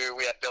had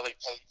Billy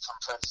Pate from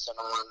Princeton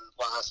on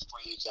last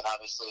week, and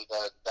obviously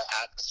the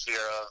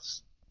atmosphere of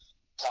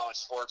college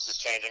sports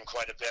is changing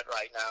quite a bit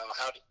right now.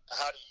 How do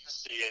you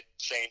see it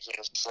changing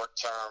short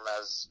term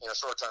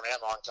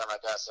and long term,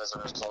 I guess, as a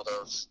result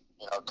of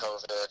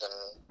COVID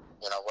and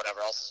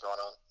whatever else is going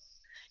on?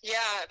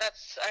 Yeah,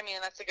 that's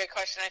a good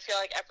question. I feel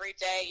like every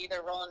day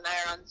either Roland and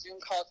I are on Zoom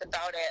calls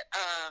about it,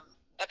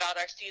 about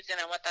our season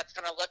and what that's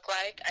going to look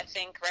like. I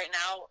think right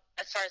now,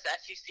 as far as the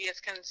SEC is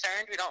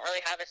concerned, we don't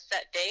really have a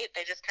set date.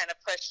 They just kind of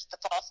push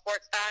the fall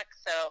sports back.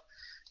 So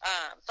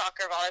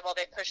soccer, volleyball,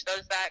 they push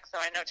those back. So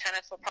I know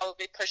tennis will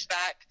probably be pushed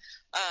back,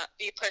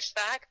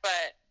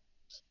 but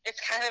it's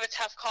kind of a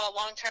tough call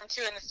long term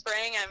too in the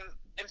spring. And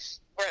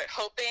we're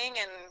hoping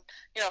and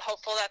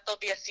hopeful that there'll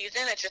be a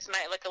season. It just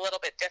might look a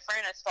little bit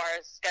different as far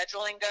as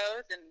scheduling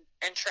goes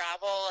and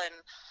travel. And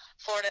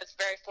Florida is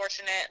very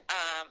fortunate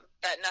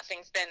that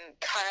nothing's been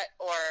cut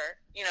or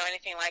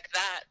anything like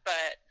that.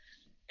 But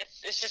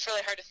it's just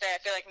really hard to say.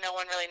 I feel like no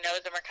one really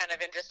knows, and we're kind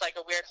of in just like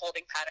a weird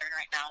holding pattern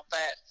right now.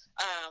 But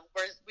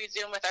we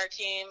Zoom with our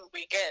team.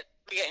 We get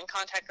in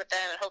contact with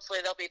them, and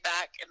hopefully they'll be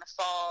back in the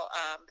fall.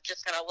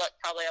 Just going to look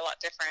probably a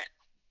lot different.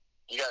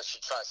 You guys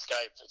should try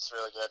Skype. It's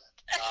really good.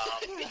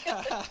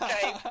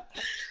 Skype.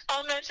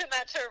 I'll mention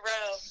that to Ro.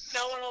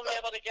 No one will be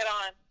able to get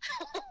on.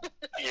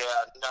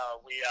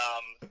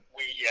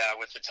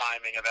 With the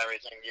timing of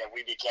everything,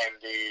 we became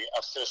the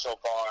official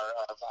bar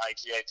of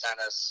ITA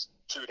tennis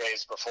 2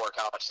 days before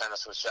college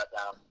tennis was shut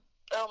down.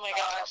 Oh my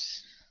gosh.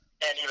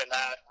 And even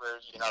that,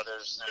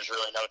 there's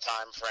really no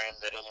time frame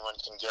that anyone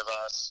can give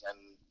us,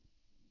 and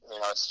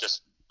it's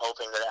just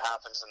hoping that it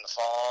happens in the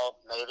fall,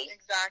 maybe.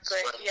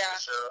 Exactly. Spring, yeah.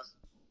 For sure.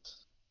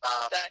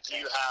 Exactly.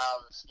 Do you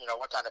have,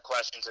 what kind of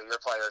questions are your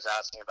players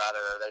asking about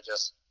it? Or are they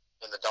just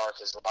in the dark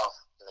as well?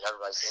 I mean,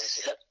 everybody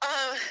seems to.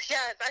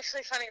 Yeah, it's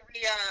actually funny.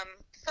 We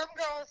some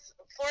girls,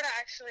 Florida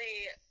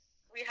actually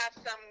we have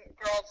some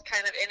girls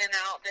kind of in and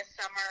out this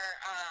summer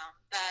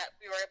that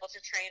we were able to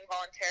train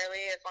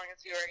voluntarily as long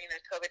as we were,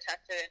 COVID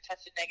tested and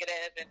tested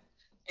negative and,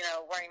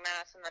 wearing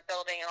masks in the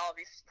building and all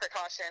these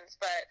precautions.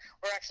 But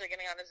we're actually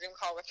getting on a Zoom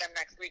call with them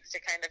next week to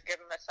kind of give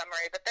them a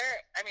summary. But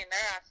they're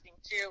asking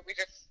too.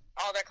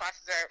 All their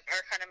classes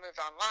are kind of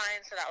moved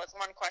online. So that was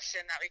one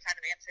question that we kind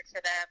of answered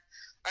for them.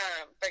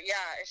 But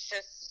yeah, it's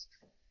just,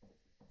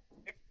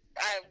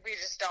 we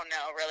just don't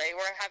know really.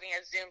 We're having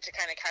a Zoom to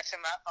kind of catch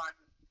them up on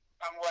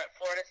what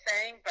Florida's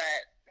saying,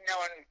 but no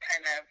one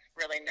kind of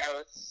really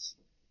knows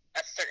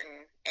a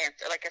certain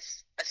answer, like a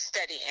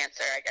steady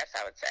answer, I guess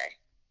I would say.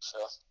 So,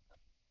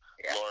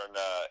 yeah. Lauren,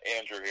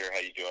 Andrew here.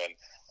 How you doing?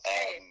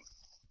 Hey.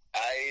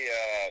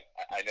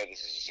 I know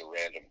this is just a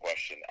random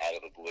question out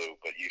of the blue,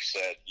 but you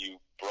said you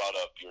brought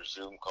up your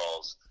Zoom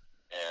calls,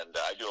 and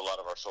I do a lot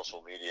of our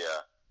social media,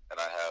 and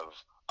I have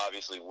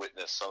obviously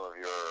witnessed some of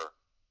your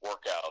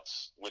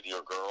workouts with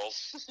your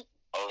girls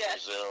over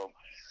Yes. Zoom.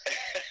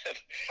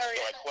 So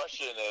my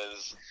question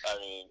is,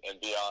 and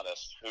be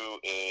honest,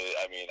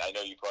 I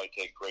know you probably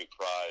take great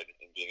pride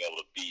in being able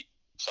to beat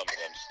some of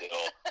them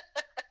still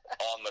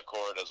on the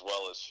court as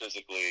well as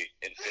physically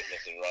in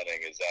fitness and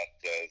running. Is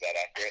that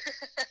accurate?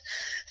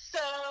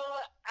 So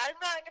I'm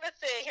not going to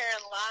sit here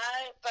and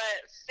lie,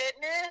 but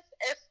fitness,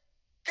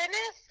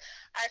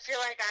 I feel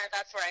like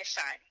that's where I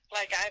shine.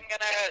 Like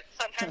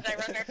sometimes I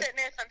run their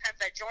fitness, sometimes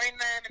I join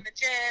them in the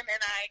gym,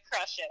 and I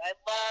crush it. I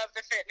love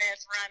the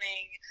fitness,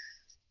 running,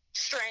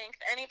 strength,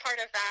 any part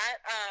of that.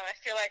 I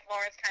feel like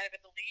Lauren's kind of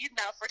in the lead.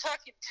 Now, if we're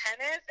talking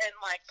tennis and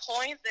like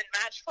points and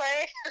match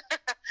play,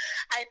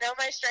 I know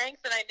my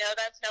strengths and I know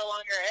that's no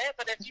longer it.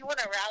 But if you want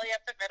to rally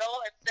up the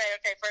middle and say,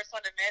 okay, first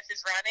one to miss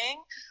is running,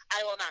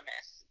 I will not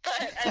miss.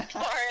 But as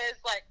far as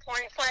like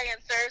point play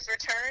and serves,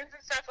 returns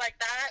and stuff like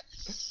that,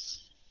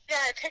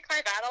 yeah, I pick my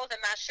battles,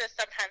 and that's just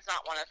sometimes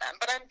not one of them.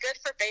 But I'm good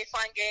for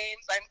baseline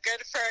games. I'm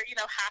good for,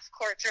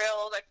 half-court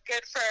drills. I'm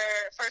good for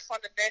first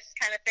one to miss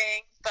kind of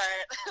things.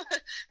 But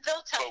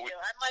they'll tell you.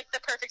 I'm like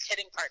the perfect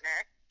hitting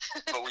partner.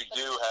 But we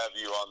do have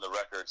you on the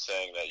record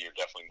saying that you're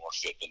definitely more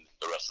fit than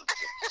the rest of the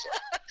team. So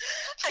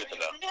it's good to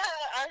know.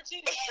 Yeah, our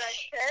team is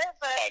very fit,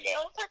 but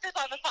don't put this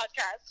on the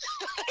podcast.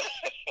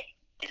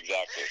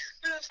 Exactly.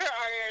 This is for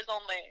our ears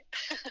only.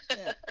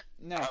 Yeah.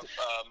 No,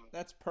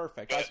 that's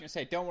perfect. I was going to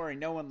say, don't worry,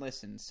 no one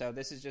listens. So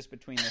this is just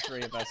between the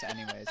three of us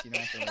anyways. You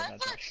don't have to worry about that.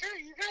 That's not true.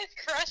 You guys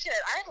crush it.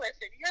 I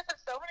listen. You guys have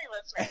so many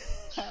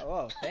listeners.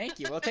 Whoa, thank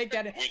you. We'll take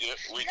that in. We do.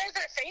 You guys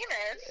are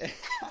famous.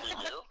 We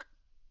do.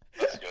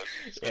 That's good.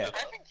 Yeah.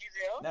 I think you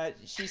do. No,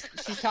 she's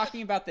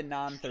talking about the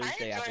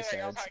non-Thursday I enjoy what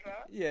y'all episodes. talk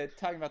about. Yeah,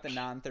 talking about the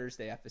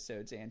non-Thursday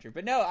episodes, Andrew.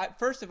 But no,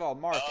 first of all,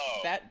 Mark,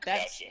 that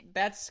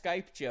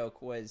Skype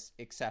joke was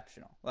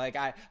exceptional. Like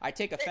I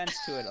take offense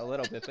to it a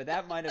little bit, but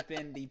that might have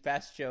been the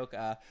best joke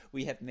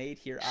we have made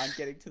here on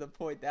Getting to the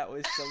Point. That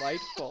was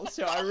delightful.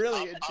 So I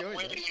really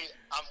enjoyed it.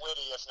 I'm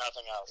witty, if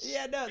nothing else.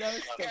 Yeah, no, that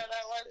was good. Yeah,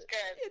 that was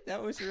good.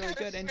 That was really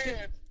good. And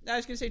I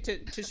was going to say,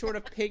 to sort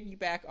of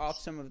piggyback off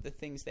some of the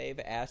things they've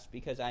asked,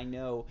 because I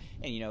know,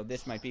 and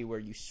this might be where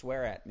you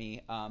swear at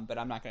me, but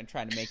I'm not going to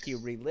try to make you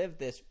relive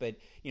this, but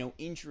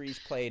injuries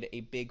played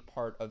a big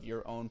part of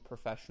your own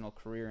professional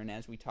career, and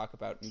as we talk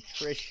about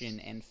nutrition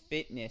and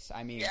fitness,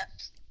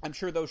 I'm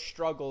sure those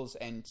struggles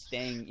and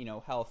staying,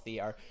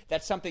 healthy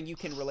that's something you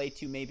can relate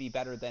to maybe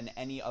better than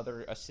any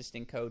other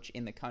assistant coach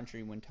in the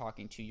country when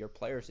talking to your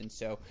players. And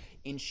so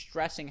in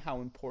stressing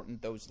how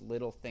important those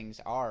little things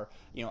are,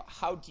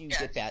 how do you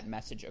get that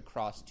message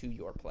across to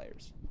your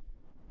players?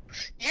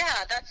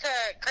 Yeah, that's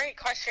a great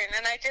question.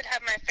 And I did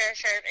have my fair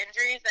share of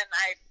injuries, and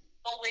I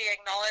fully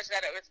acknowledge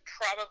that it was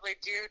probably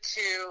due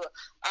to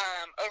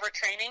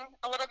overtraining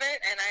a little bit.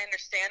 And I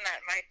understand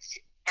that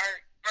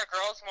our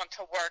girls want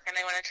to work and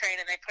they want to train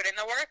and they put in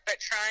the work,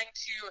 but trying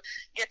to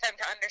get them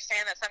to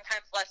understand that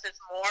sometimes less is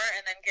more,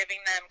 and then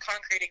giving them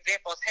concrete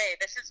examples. Hey,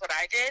 this is what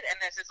I did and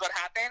this is what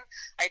happened.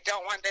 I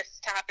don't want this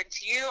to happen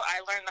to you.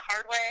 I learned the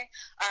hard way.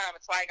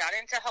 It's why I got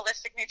into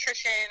holistic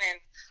nutrition and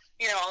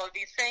all of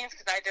these things,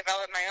 because I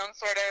developed my own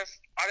sort of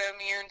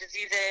autoimmune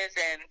diseases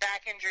and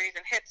back injuries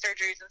and hip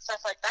surgeries and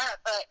stuff like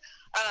that. But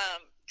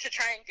to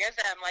try and give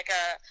them like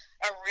a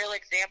real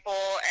example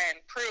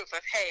and proof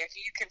of, hey, if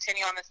you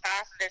continue on this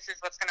path, this is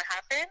what's going to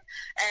happen.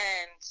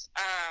 And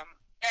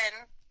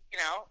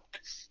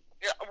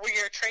when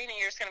you're training,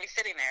 you're just going to be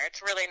sitting there.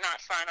 It's really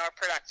not fun or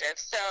productive.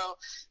 So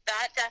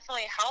that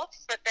definitely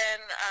helps. But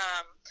then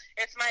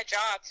it's my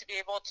job to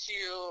be able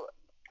to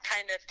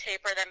kind of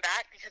taper them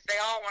back, because they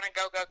all want to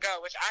go,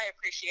 which I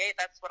appreciate.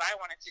 That's what I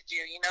wanted to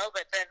do,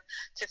 but then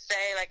to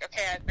say like,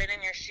 okay, I've been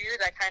in your shoes,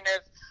 I kind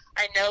of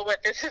I know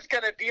what this is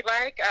going to be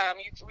like.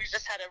 We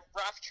just had a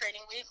rough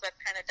training week. Let's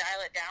kind of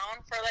dial it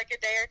down for like a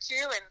day or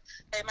two, and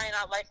they might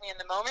not like me in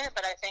the moment,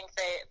 but I think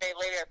they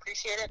later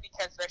appreciate it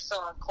because they're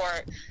still on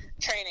court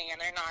training and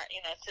they're not,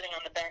 sitting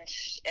on the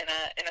bench in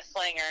a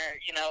sling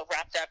or,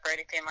 wrapped up or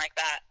anything like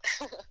that.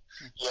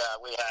 Yeah,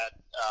 we had,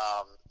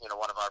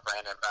 one of our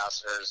brand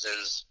ambassadors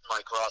is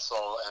Mike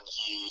Russell, and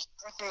he,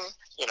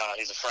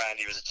 he's a friend,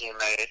 he was a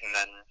teammate, and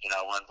then,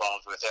 we're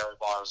involved with Air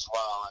Bar as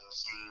well, and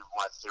he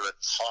went through a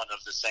ton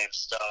of the same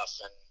stuff,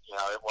 and,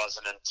 it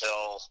wasn't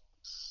until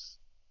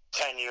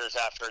 10 years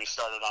after he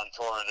started on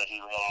tour that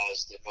he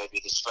realized that maybe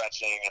the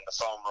stretching and the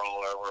foam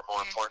roller were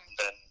more important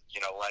than,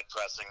 leg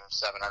pressing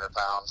 700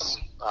 pounds.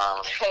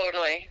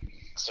 Totally.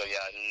 So,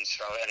 yeah,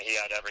 he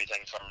had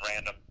everything from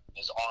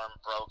his arm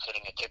broke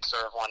hitting a kick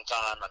serve one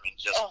time. I mean,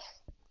 just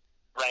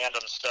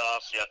random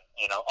stuff, yet,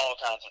 all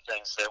kinds of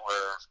things that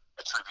were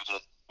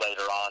attributed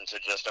later on to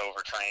just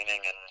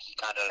overtraining, and he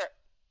kind of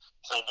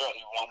said, yeah,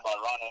 he won by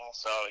running,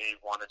 so he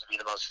wanted to be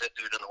the most fit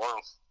dude in the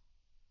world.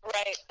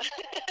 Right.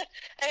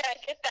 Hey, I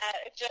get that.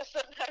 It just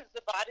sometimes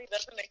the body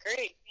doesn't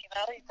agree.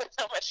 You put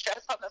so much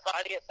stress on the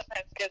body, it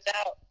sometimes gives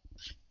out.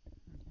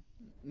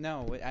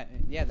 No,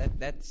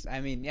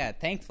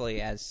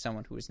 thankfully, as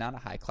someone who is not a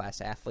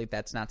high-class athlete,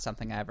 that's not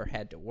something I ever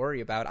had to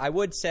worry about. I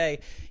would say,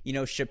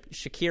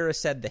 Shakira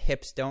said the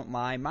hips don't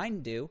lie.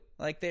 Mine do.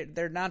 Like,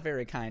 they're not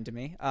very kind to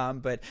me.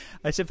 But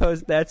I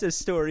suppose that's a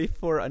story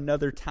for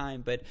another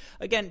time. But,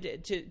 again,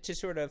 to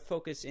sort of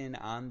focus in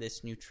on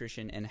this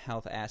nutrition and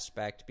health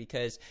aspect,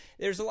 because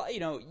there's a lot,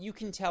 you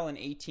can tell a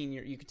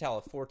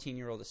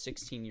 14-year-old, a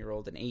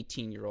 16-year-old, an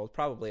 18-year-old,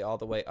 probably all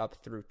the way up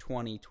through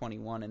 20,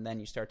 21, and then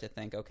you start to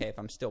think, okay, if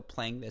I'm still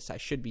playing this, I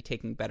should be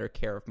taking better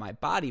care of my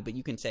body. But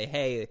you can say,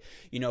 hey,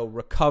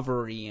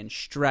 recovery and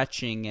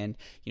stretching and,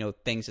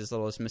 things as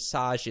little as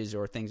massages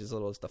or things as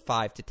little as the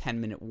 5 to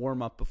 10-minute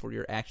warm-up before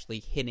you're actually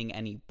hitting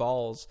any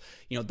balls,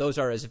 those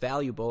are as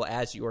valuable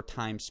as your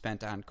time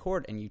spent on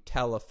court. And you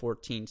tell a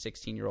 14,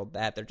 16-year-old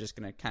that, they're just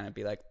going to kind of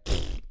be like,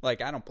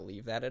 I don't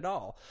believe that at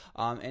all.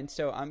 And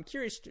so I'm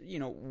curious,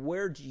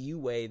 where do you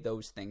weigh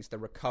those things, the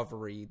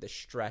recovery, the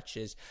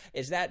stretches?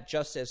 Is that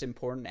just as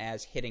important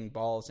as hitting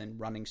balls and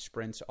running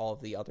sprints, all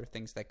of the other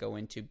things that go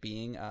into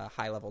being a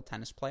high-level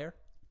tennis player?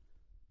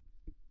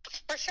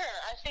 For sure.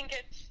 I think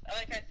it's,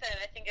 like I said,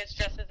 I think it's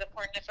just as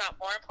important, if not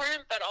more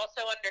important, but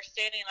also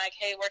understanding, like,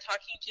 hey, we're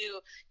talking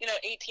to,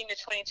 18 to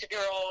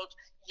 22-year-old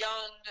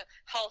young,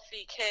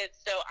 healthy kids.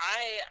 So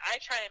I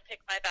try and pick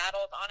my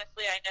battles.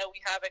 Honestly, I know we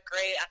have a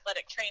great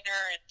athletic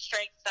trainer and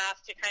strength staff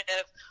to kind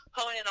of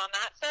hone in on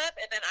that stuff.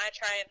 And then I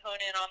try and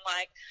hone in on,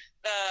 like,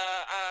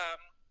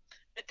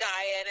 the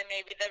diet and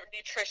maybe the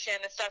nutrition,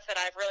 the stuff that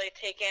I've really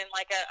taken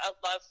like a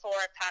love for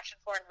and passion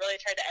for, and really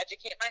tried to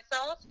educate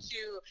myself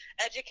to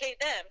educate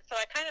them. So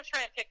I kind of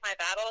try and pick my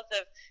battles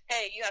of,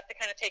 hey, you have to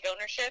kind of take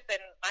ownership.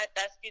 And my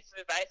best piece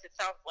of advice, it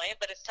sounds lame,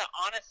 but it's to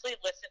honestly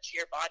listen to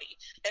your body.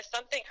 If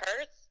something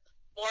hurts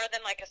more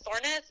than like a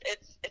soreness,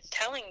 it's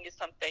telling you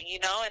something,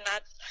 and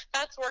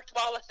that's worked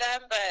well with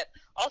them. But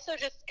also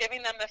just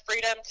giving them the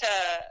freedom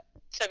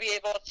to be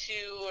able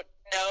to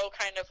know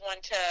kind of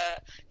when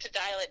to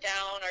dial it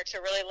down or to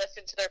really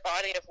listen to their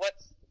body of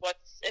what's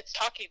it's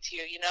talking to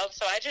you,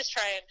 So I just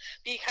try and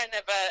be kind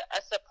of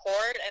a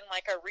support and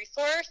like a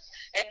resource,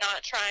 and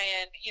not try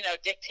and,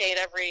 dictate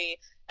every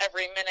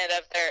minute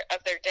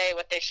of their day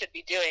what they should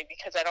be doing,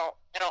 because I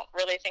don't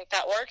really think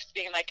that works,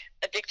 being like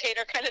a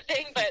dictator kind of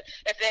thing. But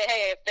if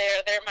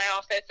they're in my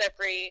office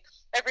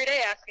every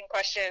day asking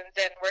questions,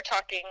 and we're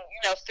talking,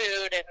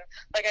 food, and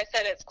like I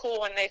said, it's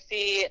cool when they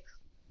see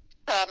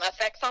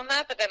effects on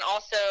that, but then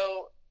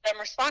also them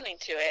responding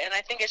to it. And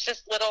I think it's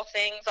just little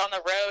things on the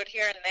road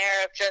here and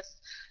there of just,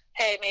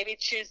 hey, maybe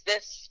choose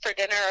this for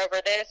dinner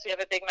over this. We have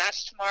a big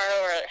match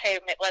tomorrow, or hey,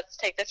 let's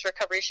take this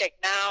recovery shake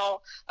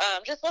now.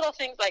 Just little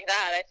things like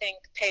that, I think,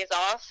 pays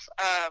off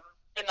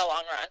in the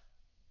long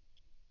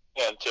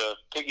run. And to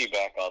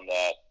piggyback on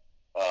that,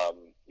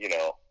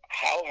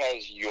 how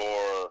has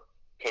your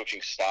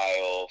coaching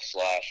style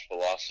 /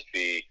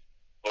 philosophy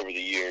over the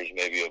years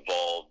maybe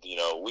evolved?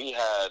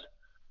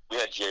 We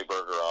had Jay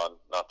Berger on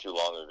not too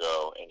long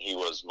ago, and he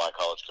was my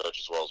college coach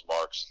as well as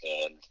Mark's,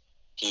 and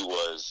he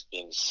was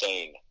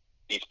insane.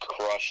 He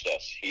crushed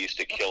us. He used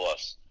to kill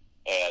us.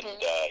 And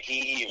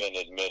he even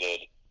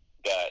admitted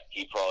that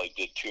he probably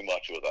did too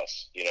much with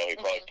us. He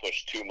probably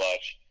pushed too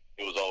much.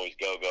 It was always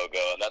go, go,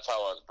 go. And that's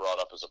how I was brought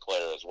up as a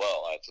player as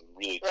well. I had some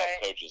really tough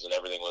coaches, and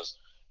everything was,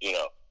 in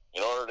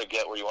order to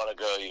get where you want to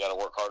go, you got to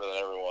work harder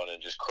than everyone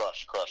and just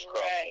crush.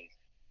 Right.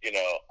 And,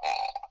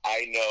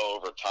 I know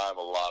over time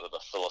a lot of the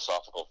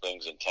philosophical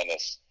things in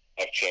tennis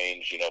have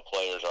changed.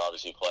 Players are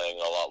obviously playing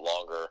a lot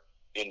longer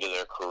into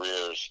their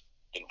careers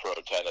in pro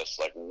tennis,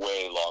 like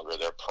way longer.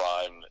 Their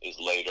prime is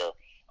later.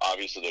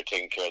 Obviously, they're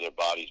taking care of their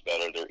bodies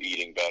better. They're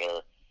eating better.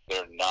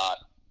 They're not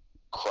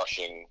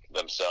crushing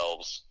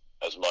themselves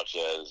as much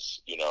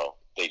as,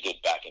 they did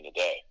back in the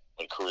day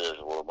when careers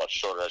were much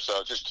shorter. So I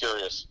was just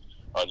curious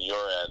on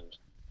your end,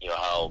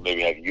 how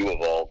maybe have you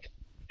evolved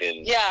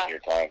in your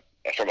time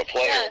from a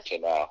player to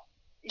now?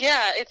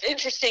 Yeah, it's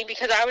interesting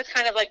because I was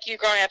kind of like you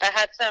growing up.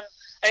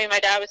 My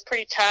dad was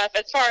pretty tough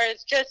as far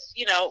as just,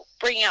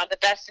 bringing out the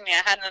best in me.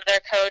 I had another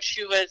coach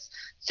who was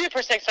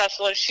super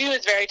successful, and she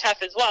was very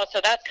tough as well. So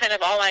that's kind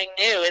of all I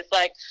knew is,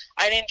 like,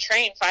 I didn't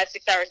train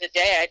 5-6 hours a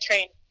day. I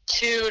trained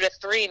 2 to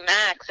 3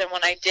 max, and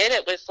when I did,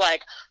 it was,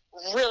 like,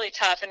 really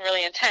tough and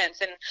really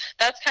intense. And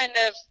that's kind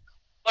of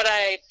what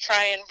I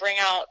try and bring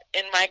out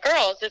in my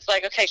girls. It's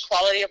like, okay,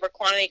 quality over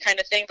quantity kind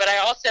of thing. But I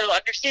also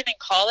understand in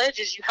college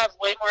is you have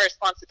way more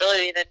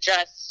responsibility than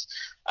just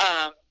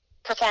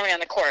performing on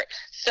the court.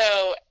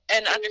 So,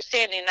 and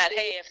understanding that,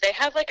 hey, if they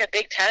have like a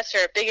big test or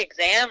a big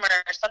exam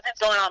or something's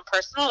going on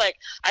personal, like,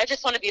 I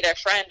just want to be their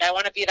friend. I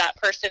want to be that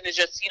person to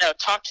just,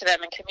 talk to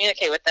them and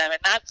communicate with them. And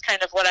that's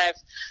kind of what I've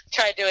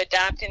tried to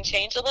adapt and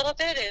change a little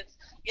bit is,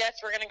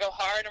 yes, we're going to go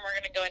hard and we're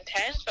going to go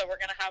intense, but we're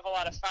going to have a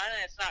lot of fun, and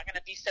it's not going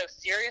to be so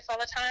serious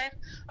all the time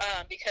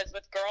because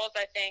with girls,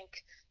 I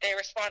think they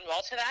respond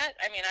well to that.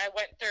 I mean, I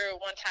went through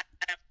one time,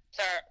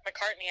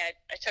 McCartney, I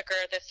took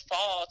her this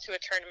fall to a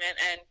tournament,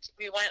 and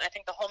we went, I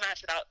think, the whole match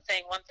without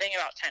saying one thing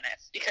about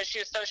tennis because she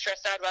was so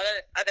stressed out about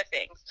other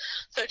things.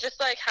 So just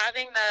like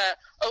having the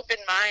open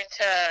mind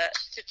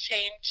to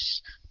change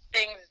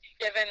things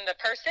given the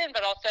person,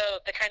 but also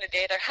the kind of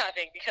day they're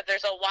having, because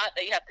there's a lot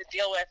that you have to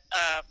deal with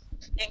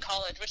in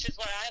college, which is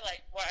why I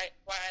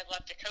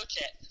love to coach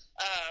it.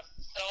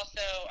 But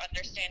also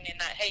understanding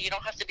that, hey, you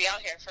don't have to be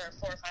out here for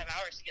 4 or 5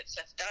 hours to get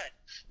stuff done.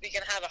 We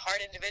can have a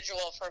hard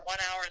individual for 1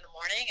 hour in the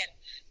morning and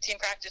team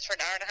practice for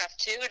an hour and a half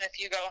too. And if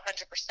you go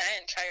 100%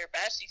 and try your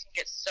best, you can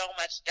get so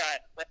much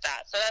done with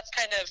that. So that's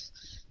kind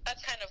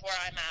of where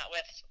I'm at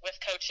with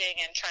coaching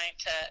and trying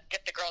to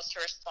get the girls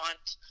to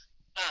respond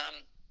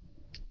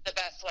the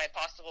best way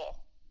possible.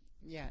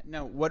 Yeah,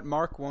 no, what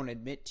Mark won't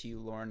admit to you,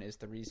 Lauren, is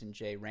the reason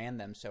Jay ran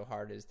them so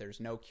hard is there's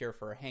no cure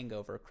for a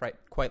hangover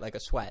quite like a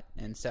sweat.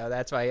 And so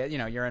that's why,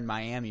 you're in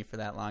Miami for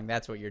that long.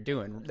 That's what you're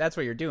doing. That's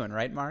what you're doing,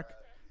 right, Mark?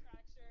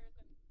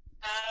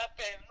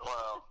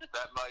 Well,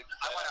 I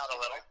went out a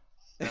little.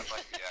 That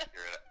might be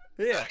accurate.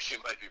 Yeah. That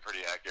actually might be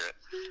pretty accurate.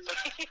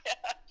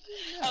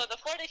 Yeah. Oh, the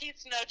Florida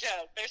heat's no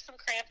joke. There's some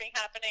cramping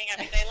happening.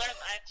 I mean, they learn,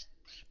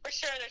 for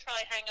sure there's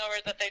probably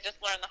hangovers that they just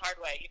learn the hard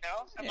way,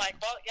 I'm like,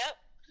 well, yep.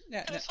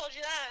 Yeah, I told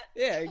you that.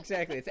 Yeah,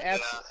 exactly. It's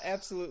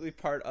absolutely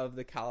part of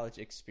the college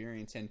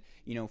experience. And,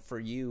 for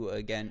you,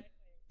 again,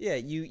 yeah,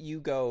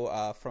 you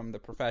go from the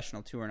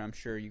professional tour, and I'm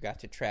sure you got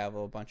to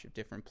travel a bunch of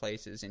different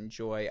places,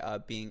 enjoy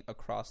being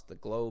across the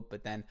globe.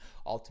 But then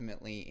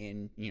ultimately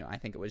in, I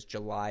think it was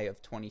July of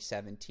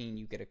 2017,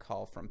 you get a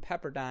call from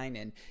Pepperdine,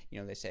 and,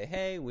 they say,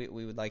 hey, we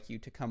would like you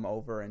to come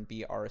over and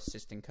be our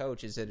assistant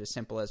coach. Is it as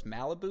simple as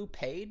Malibu,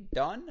 paid,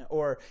 done?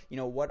 Or,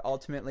 what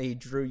ultimately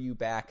drew you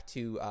back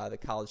to the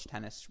college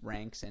tennis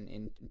ranks and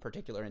in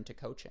particular into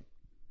coaching?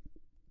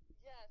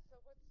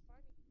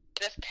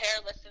 If Pear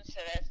listens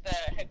to this, the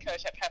head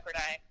coach at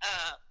Pepperdine,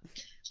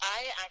 I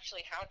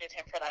actually hounded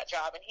him for that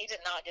job, and he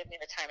did not give me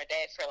the time of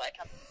day for like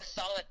a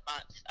solid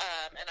month.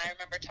 And I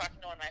remember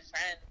talking to one of my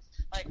friends,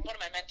 like one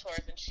of my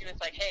mentors, and she was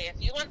like, hey, if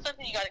you want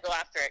something, you got to go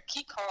after it.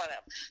 Keep calling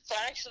him. So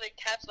I actually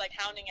kept like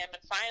hounding him,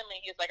 and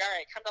finally he was like, all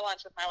right, come to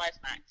lunch with my wife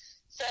and I.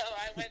 So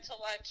I went to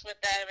lunch with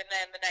them, and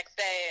then the next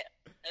day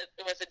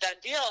it was a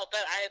done deal.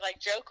 But I like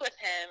joke with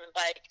him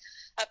like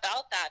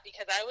about that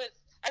because I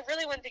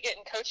really wanted to get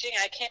in coaching.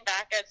 I came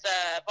back as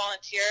a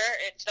volunteer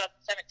in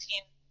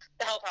 2017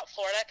 to help out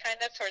Florida kind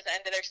of towards the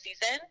end of their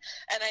season.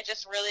 And I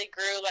just really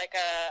grew like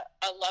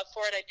a love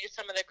for it. I knew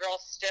some of the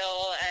girls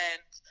still.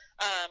 And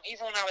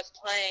even when I was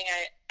playing,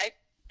 I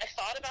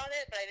thought about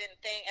it, but I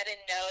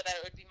didn't know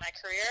that it would be my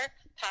career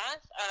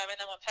path. And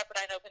then when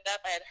Pepperdine opened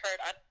up, I had heard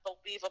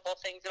unbelievable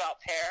things about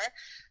Pear.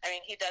 I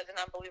mean, he does an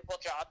unbelievable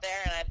job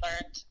there, and I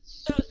learned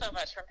so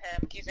much from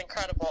him. He's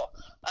incredible,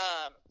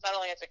 not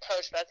only as a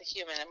coach, but as a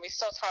human. And we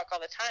still talk all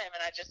the time,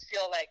 and I just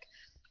feel like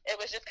it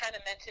was just kind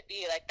of meant to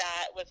be. Like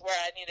that was where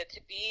I needed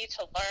to be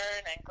to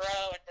learn and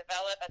grow and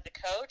develop as a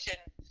coach,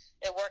 and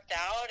it worked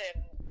out.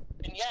 And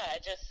yeah,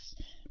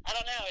 I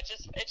don't know. It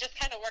just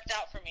kind of worked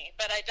out for me.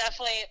 But I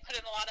definitely put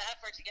in a lot of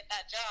effort to get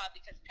that job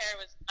because Pear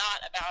was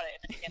not about it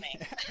in the beginning.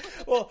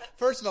 Well,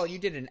 first of all, you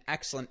did an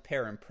excellent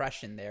Pear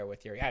impression there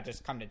with your,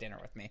 just come to dinner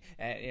with me.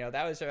 And,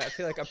 that was, I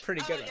feel like, a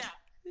pretty good one.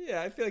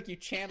 Yeah, I feel like you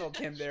channeled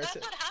him there. That's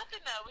what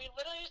happened, though. We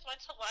literally just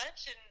went to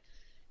lunch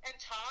and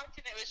talked,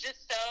 and it was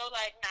just so,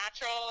 like,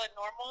 natural and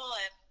normal,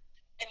 and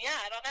yeah,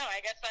 I don't know.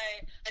 I guess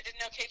I didn't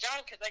know Kay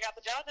John because I got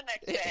the job the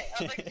next day.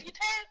 I was like, you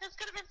did. This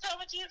could have been so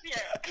much easier.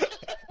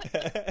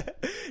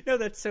 No,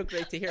 that's so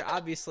great to hear.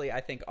 Obviously, I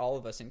think all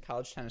of us in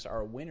college tennis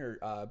are a winner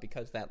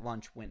because that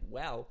lunch went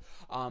well.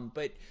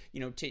 But,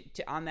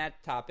 on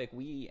that topic,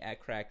 we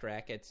at Cracked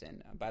Rackets,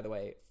 and by the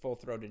way,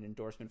 full-throated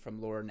endorsement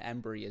from Lauren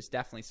Embree is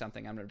definitely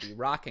something I'm going to be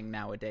rocking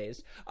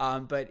nowadays.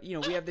 But,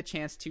 we have the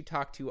chance to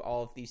talk to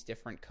all of these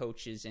different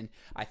coaches, and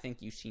I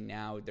think you see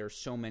now there's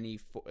so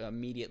many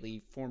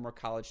immediately former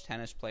college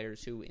tennis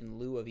players who, in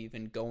lieu of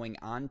even going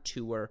on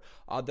tour,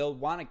 they'll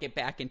want to get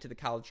back into the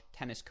college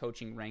tennis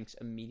coaching ranks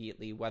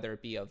immediately, whether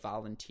it be a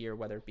volunteer,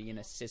 whether it be an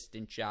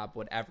assistant job,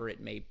 whatever it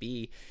may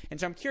be. And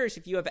so I'm curious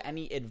if you have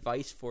any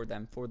advice for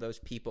them, for those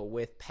people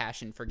with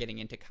passion for getting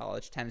into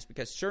college tennis,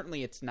 because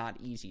certainly it's not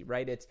easy,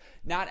 right? It's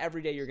not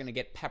every day you're going to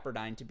get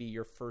Pepperdine to be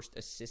your first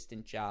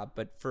assistant job,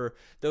 but for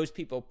those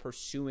people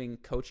pursuing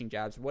coaching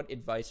jobs, what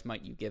advice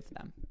might you give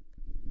them?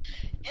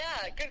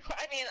 Yeah, good.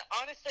 I mean,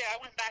 honestly, I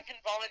went back and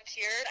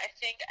volunteered. I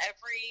think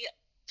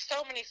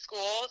so many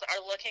schools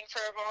are looking for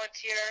a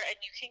volunteer, and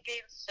you can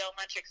gain so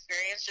much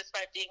experience just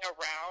by being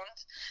around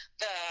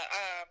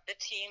the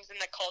teams and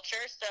the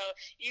culture. So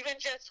even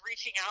just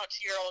reaching out to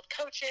your old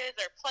coaches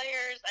or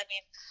players. I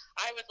mean,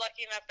 I was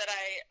lucky enough that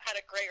I had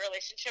a great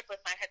relationship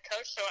with my head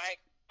coach, so I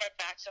went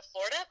back to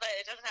Florida, but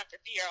it doesn't have to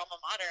be your alma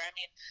mater. I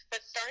mean, but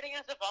starting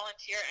as a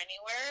volunteer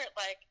anywhere,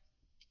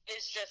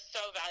 is just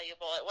so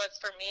valuable. It was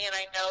for me, and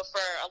I know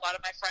for a lot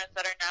of my friends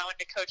that are now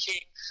into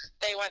coaching,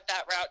 they went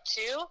that route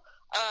too.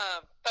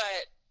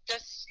 But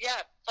just,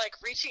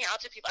 reaching out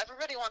to people.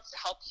 Everybody wants to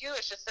help you.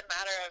 It's just a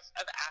matter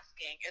of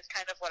asking is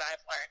kind of what I've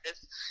learned,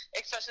 is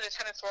especially the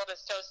tennis world is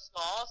so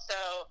small.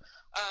 So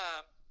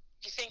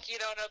you think you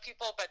don't know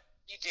people, but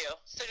you do.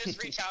 So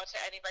just reach out to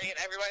anybody and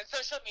everyone.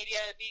 Social media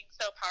being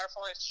so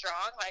powerful and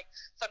strong,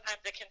 sometimes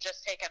it can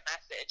just take a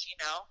message,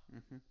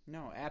 Mm-hmm.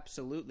 No,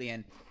 absolutely.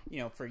 And,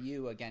 for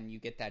you, again, you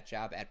get that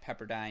job at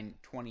Pepperdine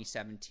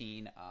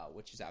 2017,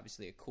 which is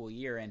obviously a cool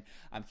year. And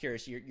I'm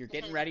curious, you're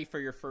getting ready for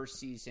your first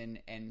season,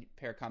 and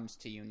Per comes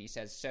to you and he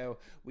says, so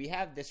we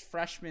have this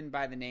freshman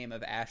by the name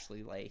of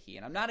Ashley Leahy.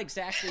 And I'm not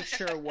exactly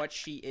sure what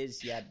she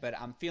is yet, but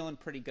I'm feeling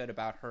pretty good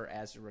about her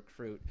as a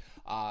recruit.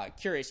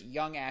 Curious,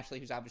 young Ashley,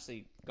 who's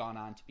obviously gone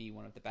on to be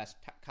one of the best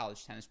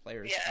college tennis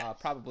players,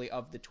 probably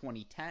of the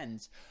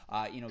 2010s.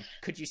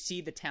 Could you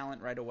see the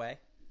talent right away?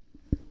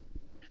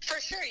 For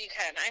sure you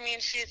can. I mean,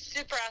 she's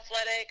super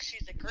athletic.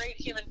 She's a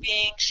great human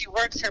being. She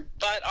works her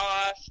butt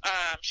off.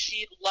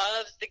 She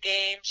loves the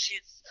game. She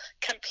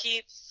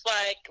competes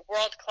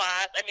world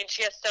class. I mean,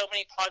 she has so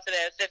many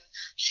positives, and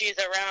she's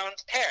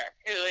around Per,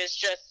 who is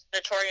just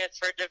notorious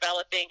for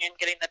developing and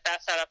getting the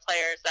best out of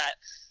players that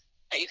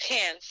you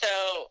can.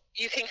 So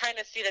you can kind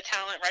of see the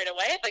talent right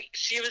away.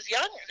 She was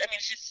young. I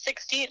mean, she's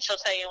 16, she'll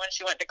tell you, when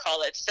she went to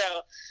college.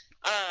 So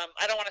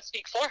I don't want to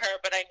speak for her,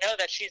 but I know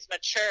that she's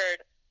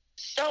matured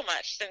so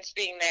much since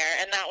being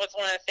there. And that was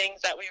one of the things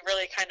that we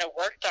really kind of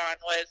worked on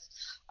was,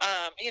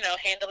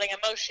 handling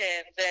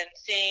emotions and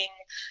seeing,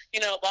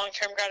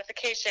 long-term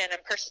gratification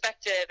and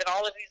perspective and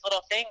all of these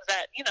little things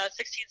that, 16,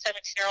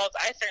 17-year-olds,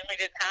 I certainly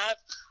didn't have.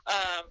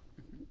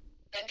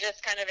 And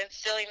just kind of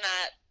instilling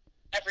that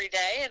every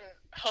day and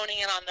honing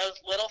in on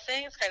those little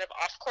things, kind of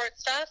off-court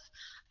stuff,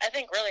 I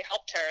think really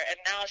helped her. And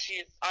now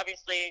she's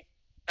obviously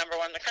number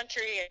one in the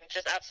country and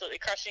just absolutely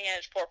crushing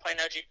it. 4.0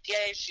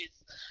 GPA.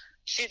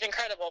 She's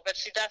incredible, but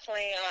she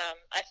definitely,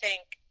 I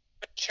think,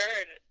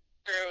 matured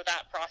through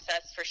that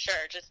process for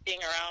sure, just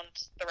being around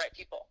the right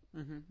people.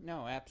 Mm-hmm.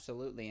 No,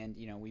 absolutely. And,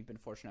 we've been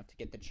fortunate enough to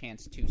get the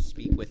chance to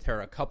speak with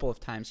her a couple of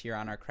times here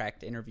on our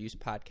Cracked Interviews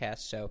podcast.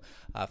 So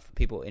for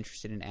people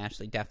interested in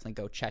Ashley, definitely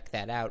go check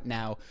that out.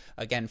 Now,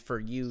 again, for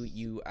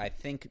you, I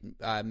think,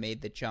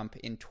 made the jump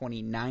in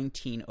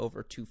 2019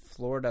 over to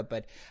Florida.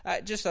 But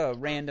just a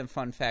random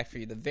fun fact for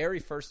you. The very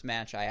first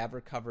match I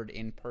ever covered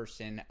in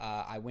person,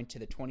 I went to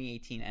the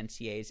 2018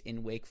 NCAAs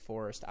in Wake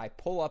Forest. I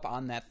pull up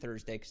on that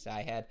Thursday because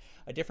I had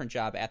a different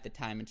job at the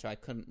time, and so I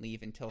couldn't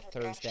leave until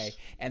Thursday.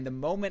 And the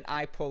moment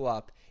I pull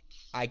up,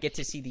 I get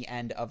to see the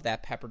end of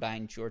that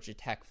Pepperdine Georgia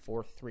Tech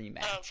 4-3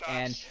 match.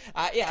 And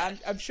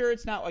I'm sure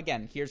it's not,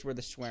 again, here's where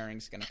the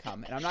swearing's going to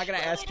come. And I'm not going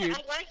to ask you.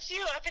 I liked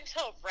you up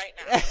until right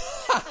now.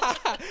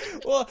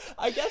 Well,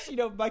 I guess,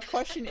 my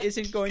question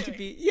isn't going to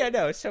be,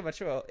 so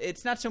much. Well,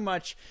 it's not so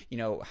much,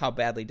 how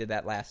badly did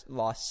that last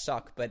loss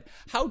suck, but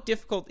how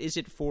difficult is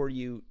it for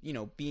you,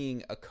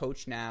 being a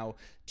coach now,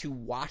 to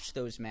watch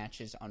those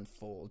matches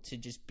unfold, to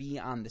just be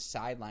on the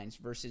sidelines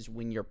versus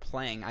when you're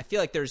playing? I feel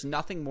like there's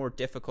nothing more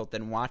difficult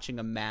than watching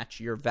a match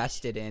you're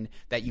vested in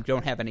that you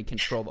don't have any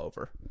control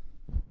over.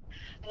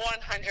 100%.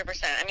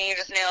 I mean, you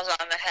just nailed it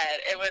on the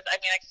head. It was,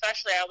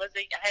 especially I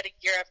had a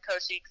year of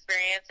coaching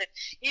experience, and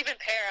even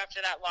Per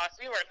after that loss,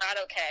 we were not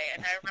okay.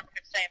 And I remember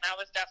him saying that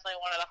was definitely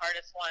one of the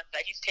hardest ones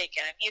that he's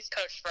taken, and he's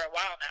coached for a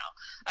while now.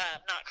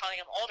 Not calling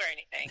him old or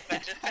anything,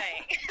 but just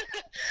saying.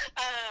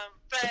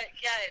 But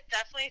yeah,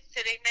 definitely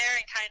sitting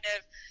there and kind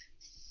of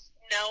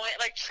knowing,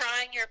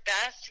 trying your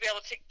best to be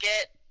able to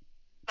get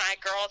my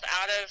girls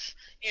out of,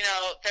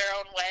 their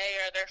own way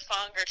or their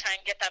funk, or try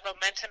and get that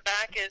momentum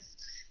back is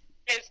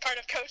part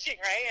of coaching,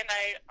 right? And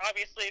I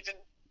obviously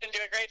didn't do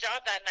a great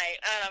job that night,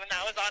 and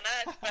that was on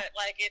us. But it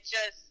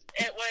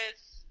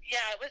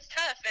was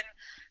tough, and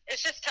it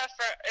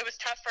was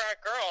tough for our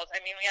girls. I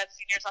mean, we had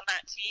seniors on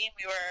that team.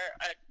 We were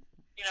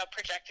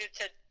projected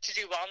to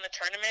do well in the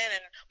tournament,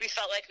 and we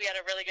felt like we had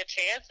a really good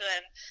chance. And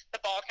then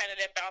the ball kind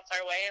of didn't bounce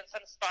our way in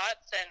some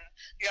spots, and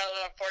we got a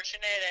little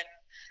unfortunate, and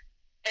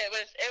it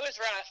was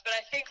rough. But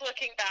I think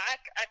looking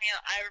back, I mean,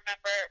 I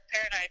remember Per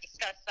and I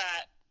discussed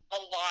that a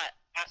lot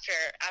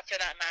after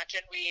that match,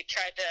 and we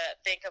tried to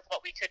think of what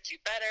we could do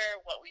better,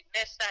 what we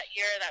missed that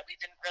year that we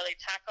didn't really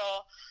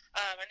tackle,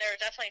 and there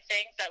were definitely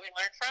things that we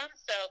learned from.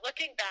 So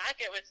looking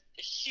back, it was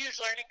a huge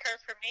learning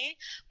curve for me,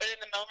 but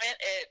in the moment,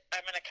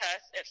 I'm gonna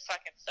cuss, it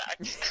fucking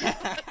sucked.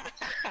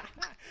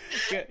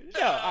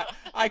 No,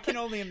 I can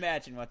only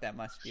imagine what that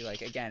must be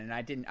like. Again,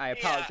 and I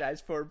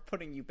apologize for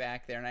putting you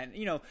back there. And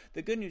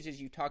the good news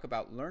is you talk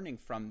about learning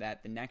from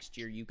that. The next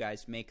year, you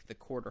guys make the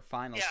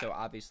quarterfinals, so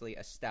obviously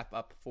a step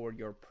up for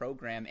your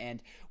program.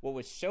 And what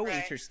was so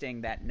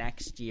interesting that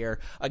next year,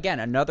 again,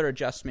 another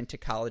adjustment to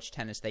college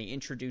tennis, they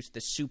introduced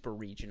the super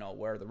regional,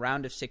 where the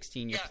round of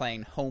 16 you're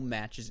playing home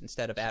matches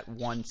instead of at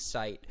one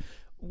site.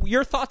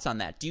 Your thoughts on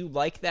that? Do you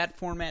like that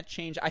format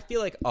change? I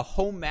feel like a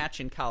home match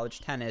in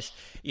college tennis,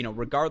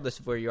 regardless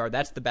of where you are,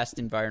 that's the best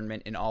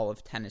environment in all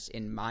of tennis,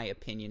 in my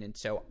opinion. And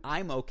so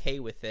I'm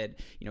okay with it.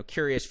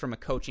 Curious from a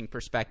coaching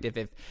perspective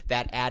if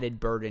that added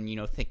burden,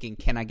 thinking,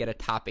 can I get a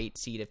top 8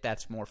 seed, if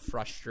that's more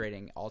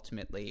frustrating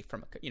ultimately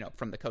from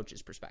the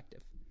coach's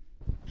perspective.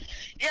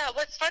 Yeah,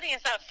 what's funny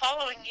is that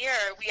following year,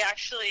 we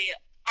actually,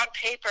 on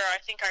paper,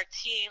 I think our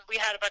team, we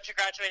had a bunch of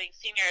graduating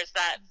seniors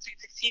that Sweet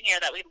 16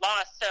 year that we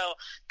lost. So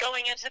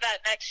going into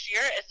that next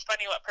year, it's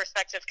funny what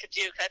perspective could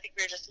do, because I think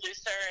we were just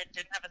looser and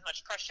didn't have as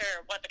much pressure,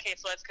 or what the case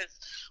was, because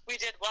we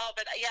did well.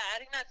 But yeah,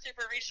 adding that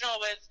super regional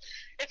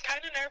it's kind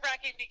of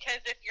nerve-wracking,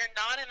 because if you're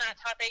not in that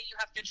top 8, you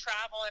have to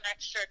travel an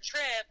extra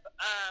trip,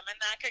 and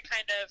that could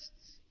kind of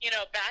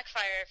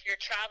backfire if you're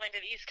traveling to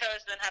the East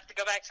Coast and then have to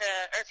go back to,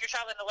 or if you're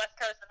traveling to the West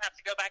Coast and have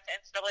to go back to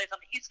NCAAs on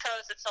the East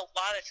Coast. It's a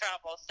lot of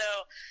travel. So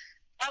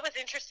that was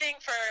interesting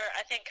for,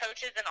 I think,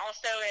 coaches, and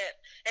also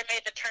it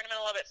made the tournament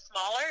a little bit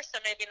smaller,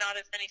 so maybe not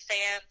as many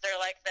fans, or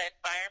like the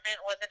environment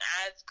wasn't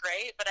as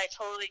great, but I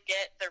totally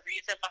get the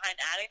reason behind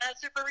adding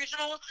that super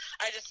regional.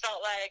 I just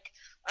felt like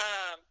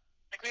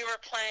we were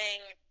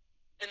playing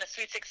in the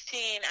Sweet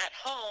 16 at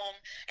home,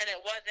 and it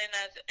wasn't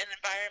as an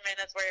environment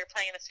as where you're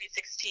playing in the Sweet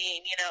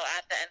 16,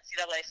 at the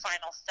NCAA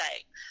final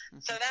site.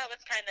 Mm-hmm. So that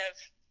was kind of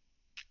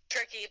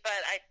tricky, but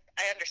I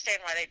understand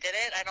why they did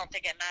it. I don't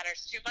think it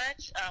matters too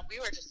much. We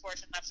were just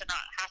fortunate enough to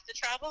not have to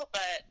travel,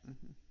 but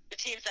the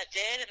teams that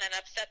did and then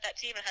upset that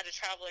team and had to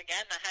travel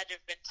again, that had to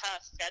have been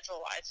tough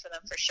schedule-wise for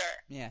them for sure.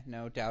 Yeah,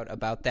 no doubt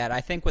about that. I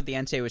think what the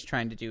NCAA was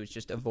trying to do is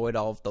just avoid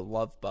all of the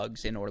love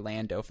bugs in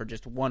Orlando for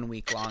just 1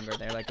 week longer.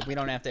 They're like, we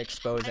don't have to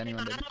expose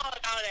anyone. I don't know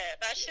about it.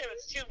 That shit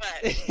was too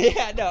much.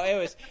 Yeah, no, it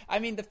was. I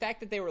mean, the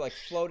fact that they were like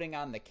floating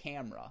on the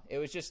camera, it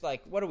was just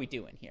like, what are we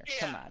doing here? Yeah,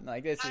 come on,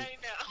 like this is. I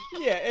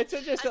know. Yeah, it's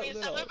just a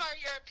little. Some of our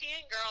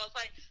European girls,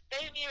 like, they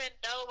didn't even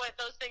know what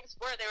those things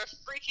were. They were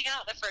freaking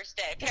out the first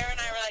day. Kara and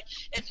I were like,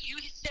 if you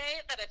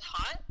say that it's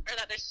hot or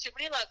that there's too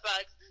many love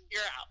bugs,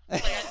 you're out.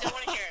 Like, I don't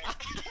want to hear it.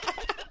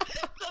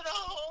 So the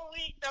whole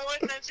week, no one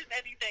mentioned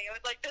anything. It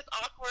was like this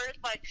awkward,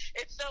 like,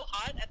 it's so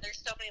hot and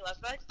there's so many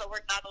love bugs, but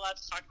we're not allowed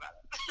to talk about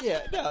it.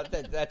 Yeah, no,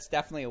 that's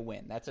definitely a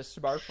win. That's a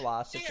smart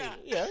philosophy.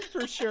 Yeah,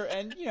 for sure.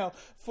 And,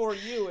 for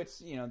you,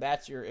 it's,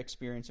 that's your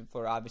experience in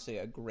Florida. Obviously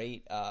a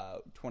great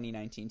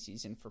 2019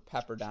 season for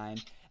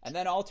Pepperdine. And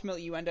then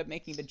ultimately you end up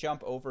making the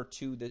jump over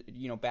to the,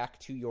 back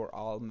to your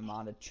alma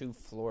mater, to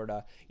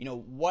Florida.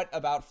 What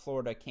about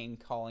Florida came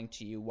calling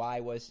to you?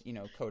 Why was,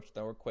 Coach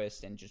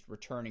Thorquist and just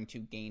returning to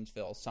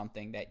Gainesville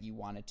something that you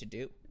wanted to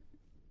do?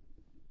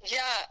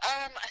 Yeah,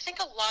 I think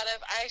I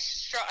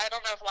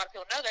don't know if a lot of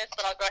people know this,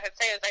 but I'll go ahead and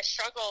say I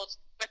struggled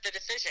with the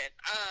decision.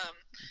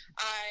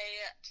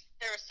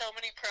 There were so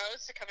many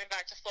pros to coming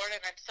back to Florida,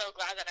 and I'm so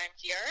glad that I'm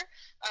here.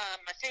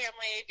 My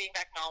family, being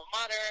back in my alma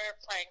mater,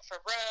 playing for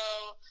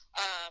Roe,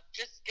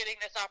 just getting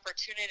this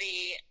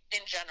opportunity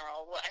in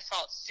general, I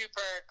felt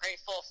super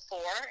grateful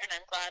for, and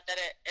I'm glad that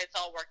it's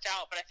all worked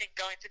out. But I think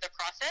going through the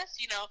process,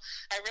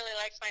 I really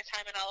liked my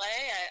time in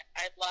LA.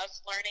 I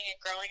loved learning and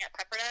growing at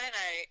Pepperdine.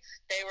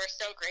 They were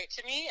so great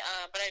to me,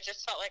 but I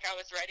just felt like I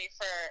was ready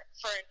for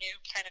a new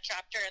kind of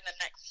chapter and the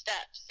next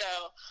step.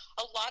 So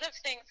a lot of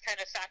things kind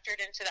of factored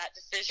into that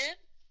decision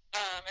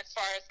as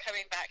far as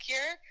coming back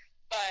here,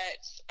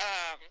 but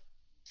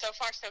so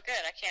far so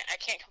good. I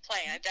can't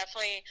complain. I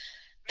definitely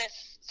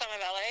miss some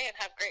of LA and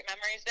have great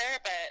memories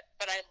there,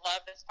 but I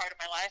love this part of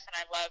my life, and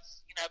I love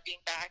being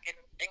back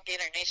in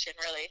Gator Nation,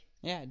 really.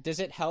 Yeah. Does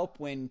it help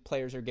when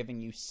players are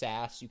giving you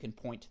sass? You can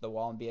point to the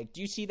wall and be like,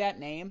 "Do you see that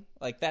name?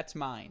 Like, that's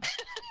mine."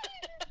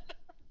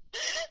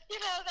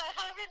 I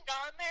haven't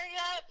gone there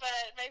yet, but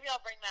maybe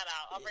I'll bring that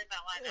out. I'll bring that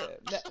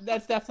line out.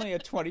 That's definitely a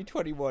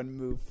 2021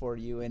 move for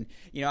you. And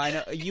I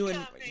know you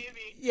and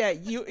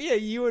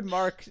you and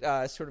Mark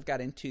sort of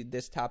got into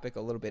this topic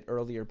a little bit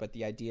earlier, but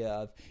the idea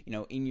of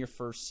in your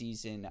first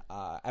season,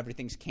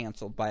 everything's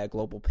canceled by a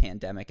global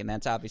pandemic, and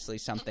that's obviously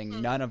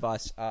something none of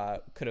us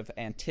could have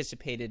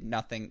anticipated.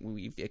 Nothing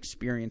we've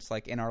experienced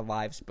like in our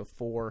lives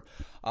before.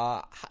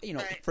 Right.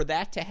 For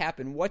that to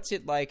happen, what's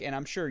it like? And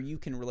I'm sure you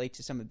can relate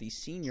to some of these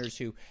seniors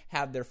who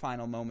have their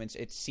final moments.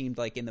 It seemed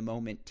like in the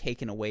moment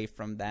taken away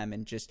from them,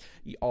 and just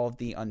all of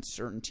the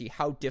uncertainty.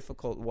 How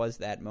difficult was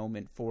that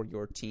moment for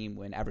your team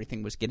when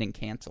everything was getting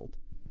canceled?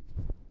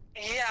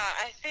 Yeah,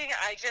 I think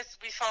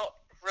we felt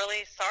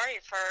really sorry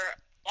for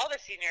all the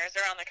seniors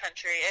around the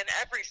country in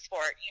every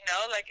sport, you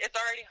know, like it's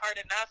already hard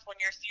enough when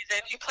your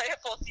season, you play a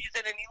full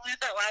season and you lose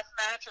that last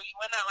match or you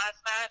win that last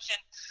match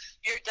and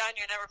you're done,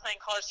 you're never playing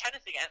college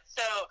tennis again.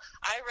 So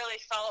I really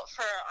felt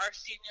for our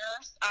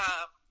seniors.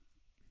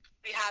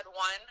 We had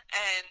one,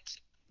 and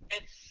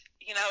it's,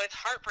 you know, it's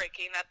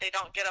heartbreaking that they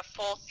don't get a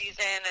full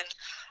season, and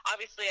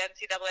obviously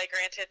NCAA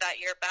granted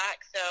that year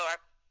back, so I'm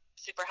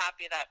super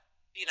happy that,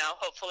 you know,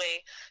 hopefully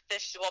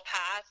this will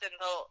pass and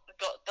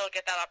they'll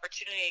get that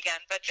opportunity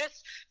again. But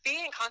just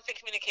being in constant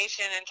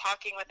communication and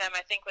talking with them,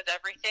 I think, was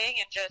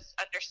everything, and just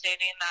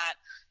understanding that,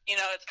 you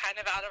know, it's kind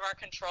of out of our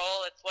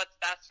control. It's what's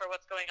best for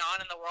what's going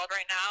on in the world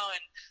right now,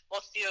 and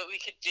we'll see what we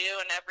could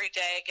do. And every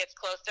day it gets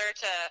closer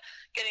to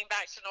getting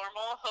back to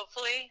normal,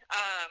 hopefully.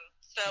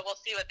 So we'll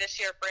see what this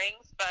year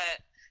brings.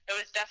 But it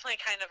was definitely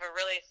kind of a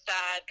really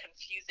sad,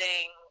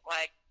 confusing,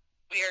 like,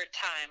 weird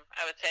time,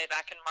 I would say,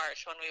 back in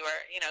March when we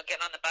were, you know, getting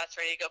on the bus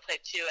ready to go play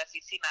 2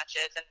 SEC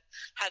matches and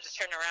had to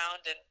turn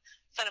around and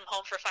send him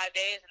home for 5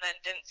 days and then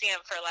didn't see him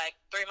for like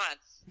 3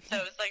 months.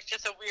 So it was like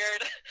just a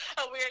weird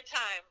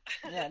time.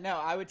 Yeah, no,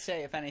 I would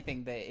say, if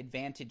anything, the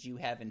advantage you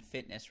have in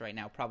fitness right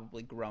now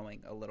probably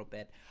growing a little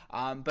bit.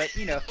 But,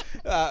 you know,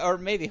 or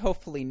maybe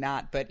hopefully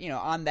not. But, you know,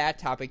 on that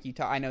topic,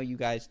 I know you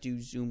guys do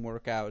Zoom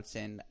workouts,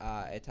 and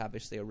it's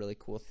obviously a really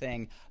cool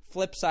thing.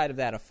 Flip side of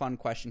that, a fun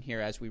question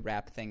here as we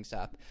wrap things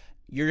up.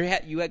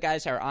 You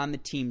guys are on the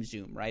team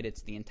Zoom, right?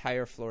 It's the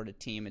entire Florida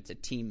team. It's a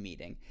team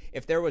meeting.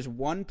 If there was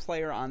one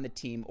player on the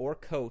team or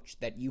coach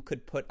that you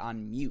could put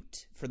on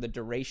mute for the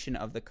duration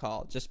of the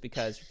call, just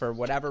because for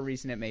whatever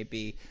reason it may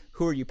be,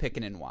 who are you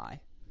picking and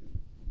why?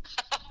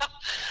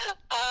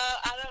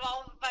 Out of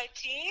all of my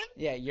team?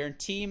 Yeah, your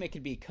team. It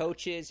could be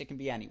coaches. It can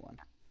be anyone.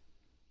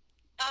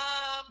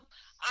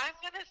 I'm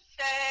going to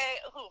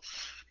say,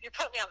 you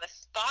put me on the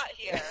spot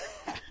here.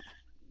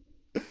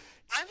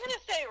 I'm going to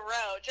say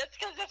Roe, just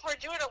because if we're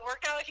doing a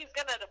workout, he's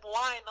going to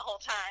whine the whole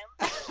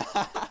time.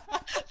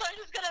 So I'm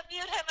just going to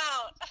mute him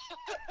out.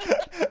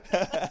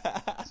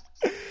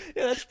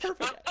 Yeah, that's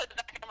perfect. I'll put it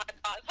back in my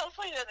thoughts.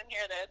 Hopefully he doesn't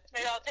hear this.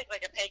 Maybe I'll take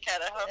like a pay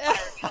cut.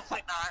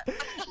 Hopefully not.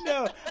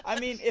 No, I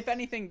mean, if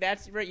anything,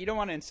 that's right. You don't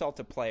want to insult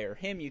a player.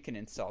 Him you can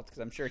insult, because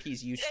I'm sure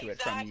he's used to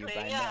it from you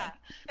by now.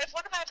 If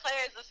one of my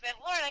players listening,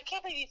 Lauren, I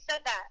can't believe you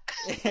said that.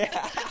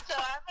 Yeah. So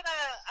I'm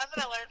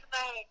gonna learn from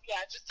that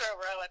and just throw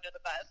Roe under the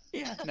bus.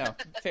 Yeah, no,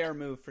 fair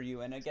move for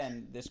you. And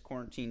again, this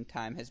quarantine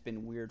time has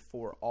been weird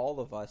for all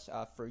of us.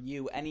 For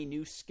you, any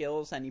new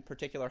skills, any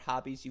particular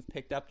hobbies you've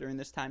picked up during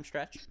this time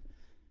stretch?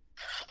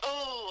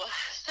 Oh,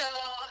 so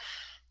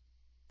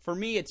for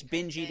me, it's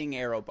binge eating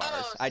Aero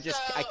bars. I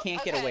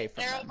can't get away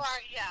from Aero them. bar,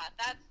 yeah,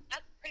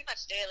 that's pretty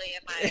much daily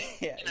in my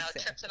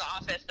exactly. trip to the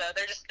office. So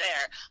they're just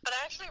there. But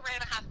I actually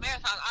ran a half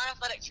marathon. Our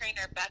athletic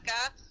trainer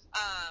Becca,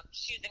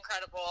 she's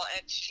incredible,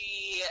 and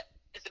she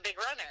is a big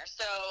runner.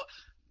 So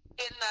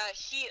in the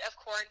heat of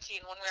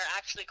quarantine, when we were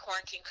actually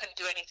quarantined, couldn't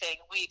do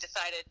anything, we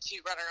decided to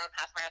run our own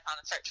half marathon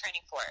and start training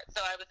for it.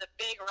 So I was a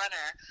big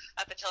runner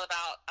up until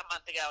about a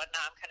month ago, and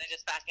now I'm kind of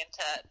just back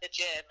into the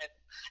gym and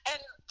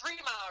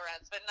 3-mile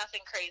runs, but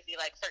nothing crazy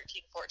like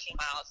 13, 14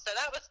 miles. So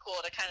that was cool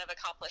to kind of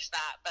accomplish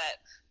that,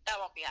 but that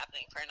won't be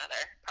happening for another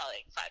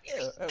probably 5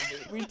 years.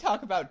 We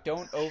talk about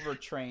don't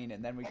overtrain,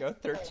 and then we go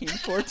 13,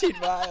 14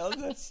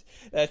 miles.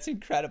 That's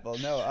incredible.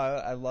 No,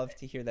 I love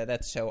to hear that.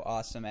 That's so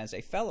awesome. As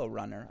a fellow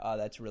runner,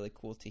 that's really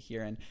cool to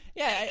hear. And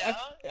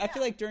I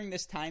feel like during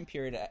this time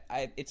period,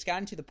 it's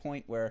gotten to the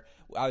point where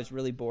I was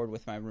really bored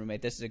with my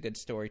roommate. This is a good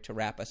story to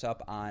wrap us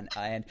up on.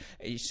 And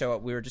so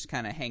we were just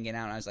kind of hanging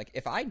out, and I was like,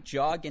 if I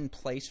jog in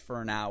place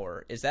for an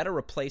hour, is that a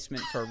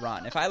replacement for a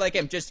run? If I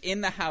am just in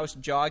the house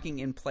jogging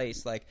in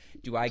place,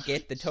 do I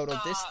get the total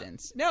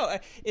distance? No,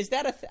 is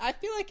that I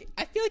feel like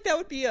that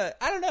would be I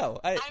don't know,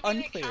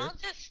 unclear. It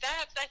counts as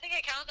steps. I think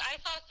it counts. I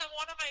saw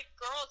one of my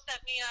girls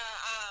sent me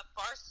a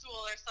bar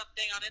stool or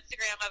something on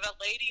Instagram of a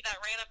lady that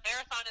ran a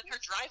marathon in her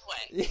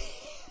driveway.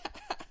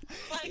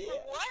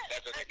 What?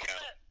 That doesn't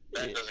count.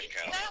 That doesn't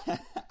count.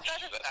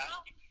 That doesn't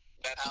count.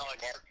 That's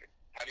Alex.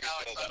 How do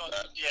you feel about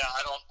that? Yeah,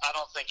 I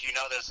don't think you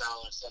know this,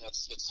 Alex, and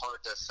it's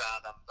hard to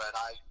fathom, but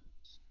I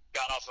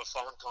got off a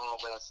phone call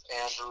with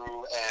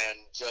Andrew and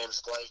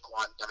James Blake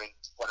 4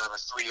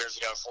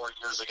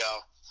 years ago,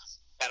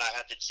 and I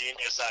had the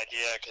genius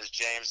idea because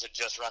James had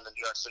just run the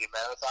New York City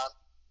Marathon,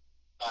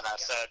 and I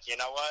said, you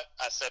know what?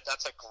 I said,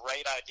 that's a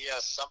great idea.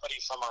 Somebody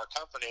from our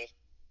company,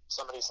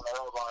 somebody from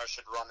Aerobar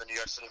should run the New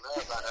York City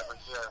Marathon every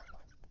year,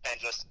 and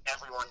just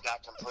everyone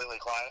got completely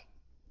quiet.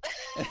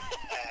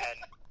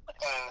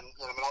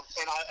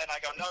 And I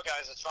go, no,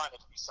 guys, it's fine. It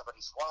can be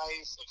somebody's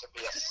wife. It can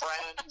be a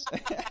friend.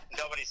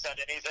 Nobody said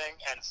anything.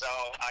 And so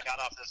I got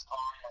off this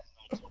call and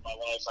I told my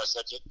wife, I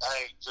said,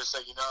 hey, just so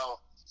you know,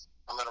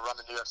 I'm going to run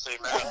the New York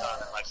City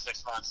Marathon in like 6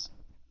 months.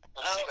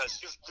 And she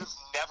goes, you've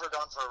never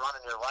gone for a run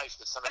in your life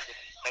that somebody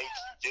didn't make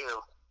you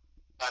do.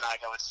 And I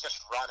go, it's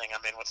just running. I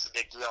mean, what's the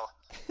big deal?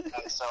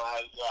 And so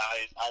I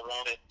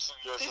ran it 2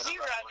 years in a row. Did you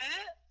run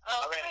it?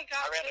 Oh, my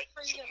God. I ran it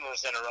 2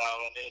 years in a row,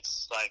 and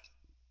it's like,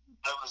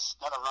 I was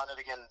going to run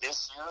it again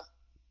this year,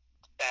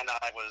 and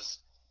I was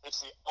It's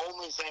the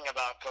only thing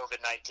about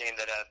COVID-19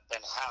 that I've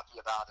been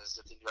happy about is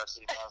that the New York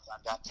City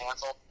Marathon got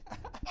canceled,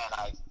 and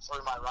I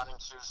threw my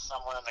running shoes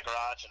somewhere in the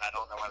garage, and I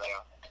don't know where they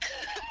are.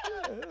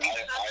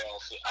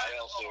 I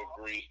also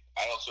agree.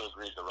 I also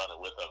agreed to run it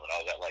with them, and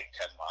I was at like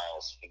 10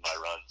 miles in my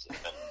runs, and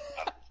then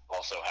I'm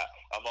also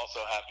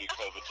happy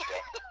COVID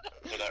struck.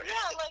 Yeah,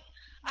 like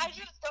I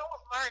just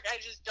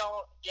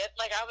don't get.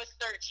 Like I was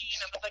 13,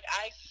 I was like,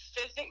 I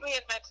physically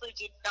and mentally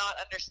do not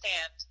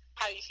understand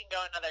how you can go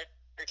another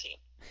 13.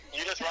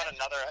 You just run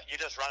another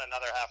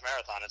half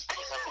marathon. It's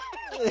pretty simple.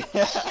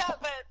 Yeah,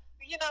 but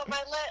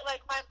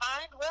my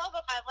mind will,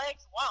 but my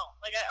legs won't.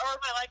 Or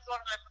my legs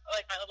won't. My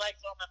legs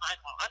will, my mind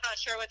won't. I'm not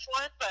sure which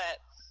one,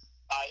 but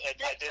I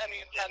didn't.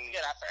 That's a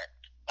good effort.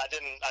 I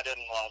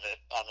didn't love it.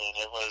 I mean,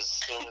 it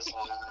was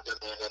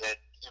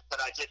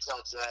but I did tell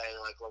Jay,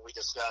 like what we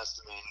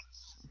discussed. I mean,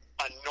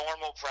 a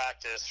normal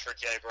practice for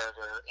Jay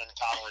Berger in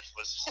college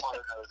was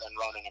harder than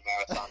running a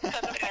marathon.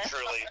 And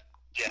truly.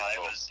 Yeah,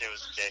 it was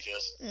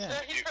ridiculous. Yeah.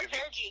 So he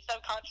prepared you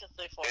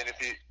subconsciously for it. And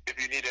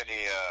if you need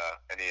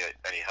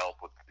any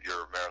help with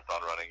your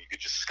marathon running, you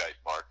could just Skype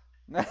Mark.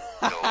 He'll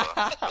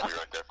be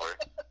right there for you.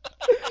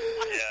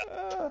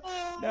 Yeah.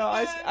 No,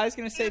 I was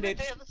going to say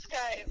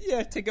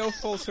that. To go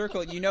full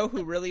circle,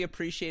 who really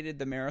appreciated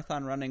the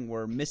marathon running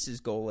were Mrs.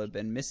 Golub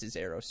and Mrs.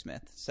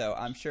 Aerosmith. So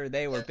I'm sure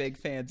they were big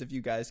fans of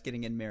you guys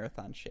getting in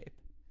marathon shape.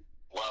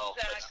 Well,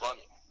 that's fun.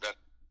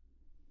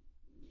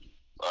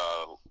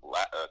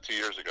 2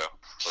 years ago.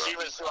 She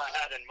was who I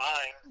had in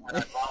mind when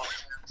I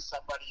volunteered.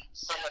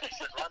 Somebody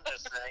should run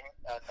this thing,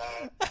 and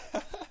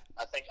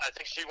I think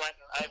she went.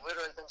 I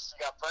literally think she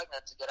got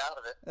pregnant to get out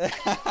of it,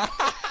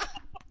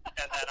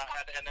 and then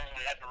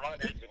I had to run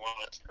it. Well,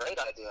 it's a great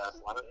idea.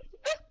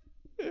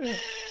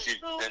 She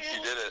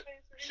did it.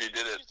 She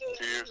did it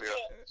 2 years ago.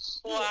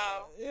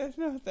 Wow. Yeah,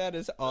 no, that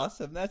is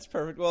awesome. That's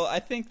perfect. Well, I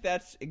think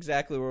that's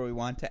exactly where we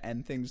want to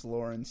end things,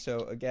 Lauren.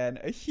 So, again,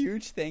 a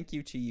huge thank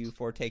you to you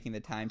for taking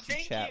the time to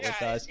chat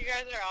with us. You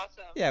guys are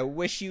awesome. Yeah,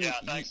 wish you,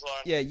 thanks,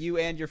 Lauren. you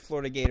and your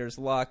Florida Gators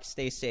luck.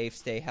 Stay safe,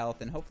 stay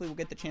healthy, and hopefully we'll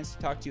get the chance to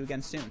talk to you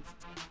again soon.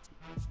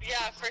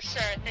 Yeah, for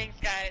sure. Thanks,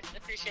 guys.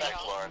 Appreciate it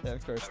all. Lauren. Yeah,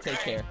 of course. Take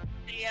care.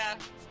 See ya.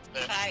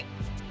 Bye.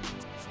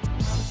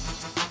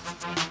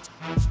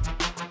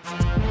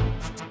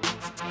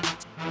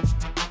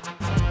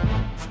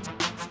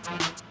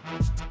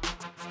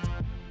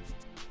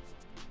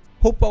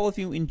 Hope all of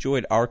you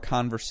enjoyed our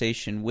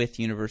conversation with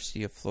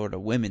University of Florida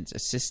women's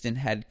assistant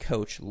head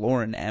coach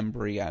Lauren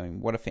Embree. I mean,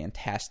 what a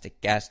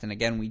fantastic guest. And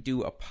again, we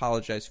do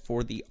apologize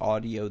for the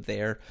audio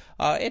there.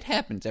 It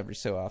happens every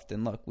so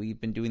often. Look, we've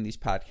been doing these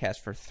podcasts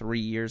for 3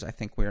 years. I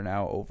think we're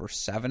now over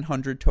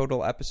 700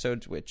 total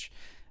episodes, which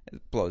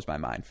blows my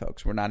mind,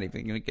 folks. We're not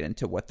even going to get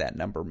into what that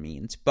number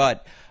means.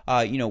 But,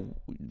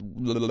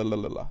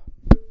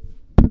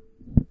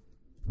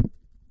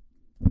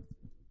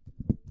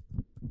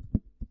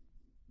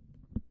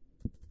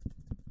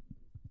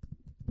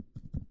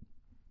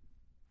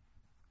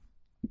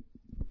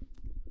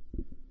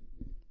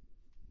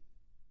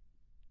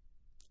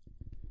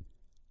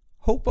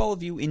 Hope all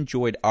of you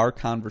enjoyed our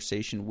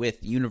conversation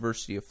with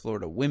University of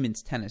Florida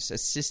women's tennis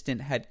assistant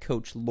head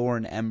coach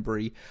Lauren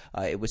Embree.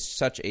 It was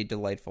such a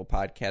delightful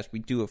podcast. We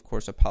do, of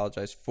course,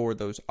 apologize for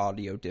those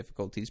audio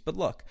difficulties. But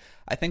look,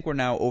 I think we're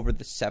now over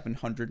the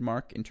 700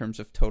 mark in terms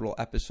of total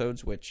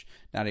episodes, which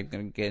not even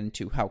going to get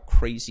into how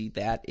crazy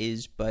that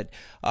is. But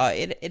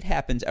it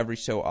happens every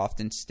so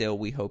often still.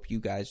 We hope you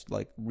guys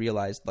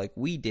realized like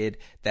we did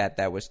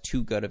that was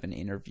too good of an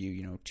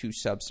interview, too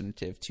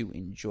substantive, too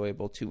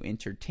enjoyable, too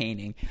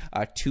entertaining.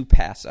 To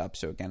pass up.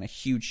 So again, a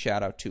huge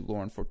shout out to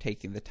Lauren for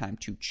taking the time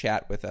to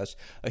chat with us.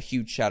 A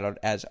huge shout out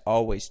as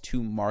always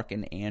to Mark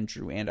and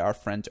Andrew and our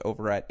friends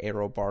over at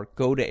AeroBar.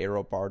 Go to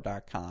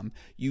aerobar.com.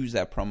 Use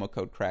that promo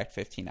code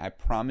CRACKED15. I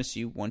promise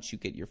you, once you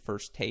get your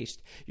first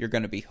taste, you're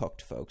going to be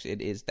hooked, folks.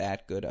 It is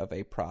that good of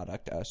a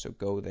product. So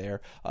go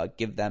there.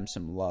 Give them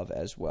some love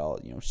as well.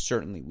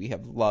 Certainly we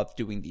have loved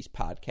doing these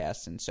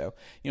podcasts. And so,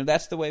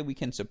 that's the way we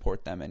can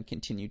support them and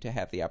continue to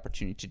have the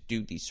opportunity to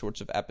do these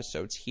sorts of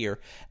episodes here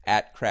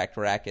at Cracked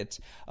Rackets.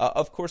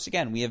 Of course,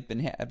 again, we have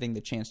been having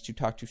the chance to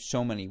talk to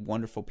so many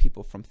wonderful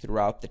people from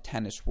throughout the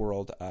tennis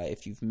world.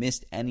 If you've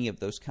missed any of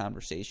those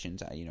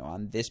conversations,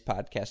 on this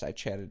podcast, I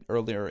chatted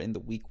earlier in the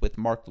week with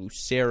Mark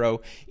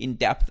Lucero in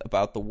depth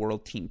about the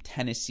World Team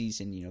Tennis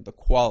season, the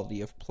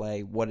quality of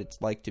play, what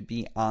it's like to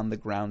be on the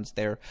grounds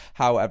there,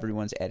 how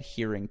everyone's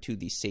adhering to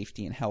the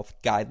safety and health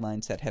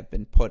guidelines that have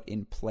been put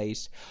in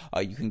place.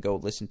 You can go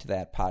listen to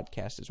that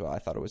podcast as well. I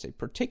thought it was a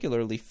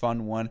particularly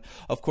fun one.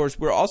 Of course,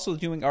 we're also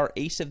doing our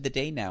Ace of the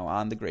Day now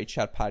on the Great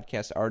Shot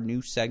Podcast, our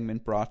new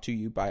segment brought to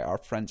you by our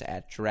friends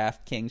at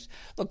DraftKings.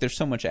 Look, there's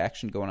so much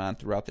action going on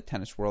throughout the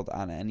tennis world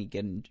on any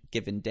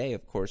given day.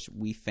 Of course,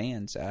 we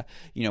fans of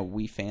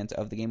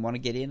the game want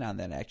to get in on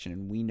that action,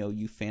 and we know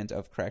you fans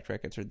of Cracked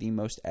Rackets are the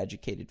most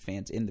educated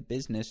fans in the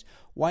business.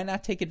 Why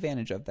not take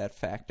advantage of that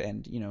fact?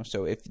 And,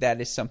 so if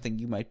that is something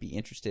you might be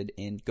interested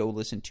in, go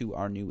listen to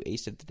our new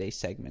Ace of the Day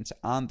segments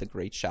on the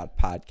Great Shot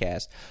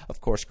Podcast.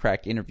 Of course,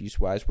 Cracked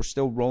interviews-wise, we're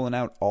still rolling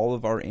out all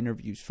of our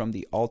interviews from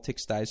the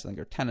Altic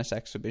Steislinger Tennis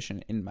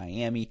Exhibition in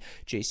Miami,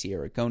 JC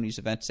Aragone's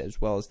events,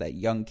 as well as that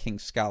Young King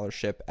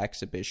Scholarship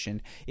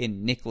Exhibition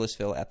in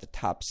Nicholasville at the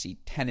Top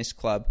Seat Tennis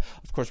Club.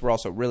 Of course, we're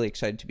also really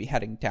excited to be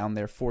heading down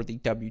there for the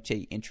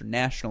WTA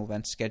International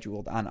event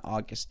scheduled on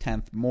August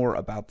 10th. More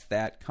about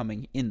that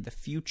coming in the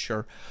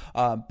future.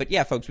 But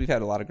yeah, folks, we've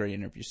had a lot of great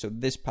interviews. So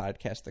this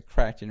podcast, the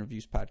Cracked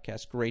Interviews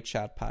podcast, Great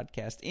Shot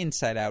podcast,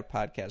 Inside Out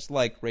podcast,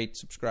 like, rate,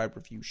 subscribe,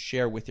 review,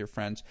 share with your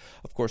friends.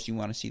 Of course, you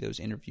want to see those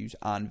interviews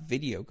on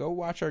video. Go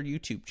watch our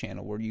YouTube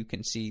channel where you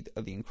can see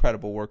the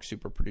incredible work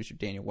super producer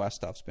Daniel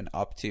Westhoff's been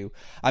up to.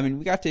 I mean,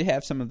 we got to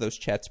have some of those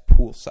chats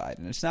poolside,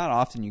 and it's not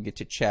often you get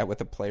to chat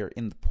with a player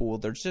in the pool.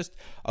 There's just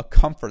a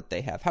comfort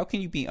they have. How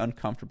can you be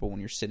uncomfortable when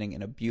you're sitting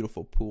in a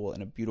beautiful pool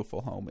in a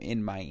beautiful home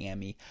in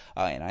Miami?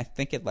 And I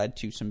think it led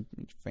to some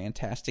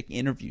fantastic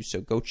interviews,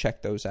 so go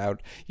check those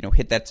out.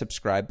 Hit that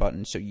subscribe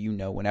button so you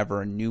know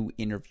whenever a new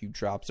interview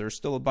drops. There's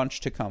still a bunch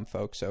to come,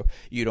 folks, so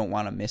you don't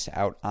want to miss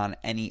out on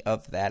any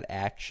of that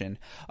action.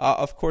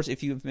 Of course,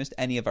 if you have missed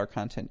any of our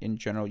content in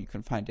general, you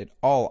can find it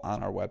all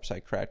on our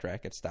website,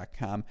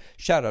 crackedrackets.com.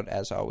 Shout out,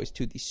 as always,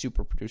 to the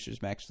super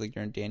producers, Max Fligner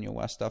and Daniel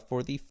Westhoff,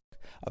 for the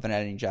of an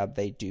editing job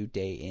they do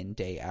day in,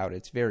 day out.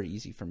 It's very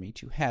easy for me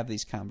to have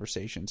these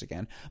conversations.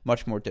 Again,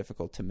 much more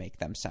difficult to make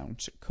them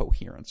sound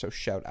coherent. So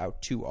shout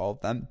out to all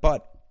of them.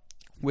 But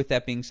with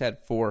that being said,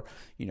 for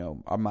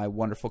my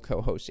wonderful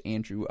co-hosts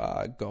Andrew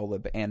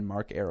Golub and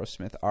Mark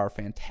Aerosmith, our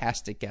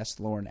fantastic guest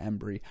Lauren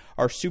Embree,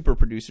 our super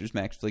producers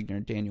Max Fligner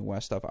and Daniel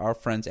Westhoff, our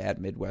friends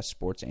at Midwest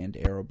Sports and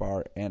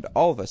Aerobar, and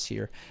all of us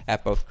here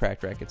at both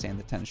Cracked Rackets and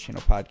the Tennis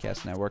Channel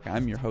Podcast Network,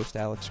 I'm your host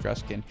Alex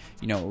Gruskin.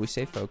 You know what we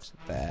say, folks?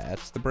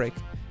 That's the break,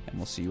 and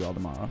we'll see you all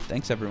tomorrow.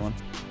 Thanks, everyone.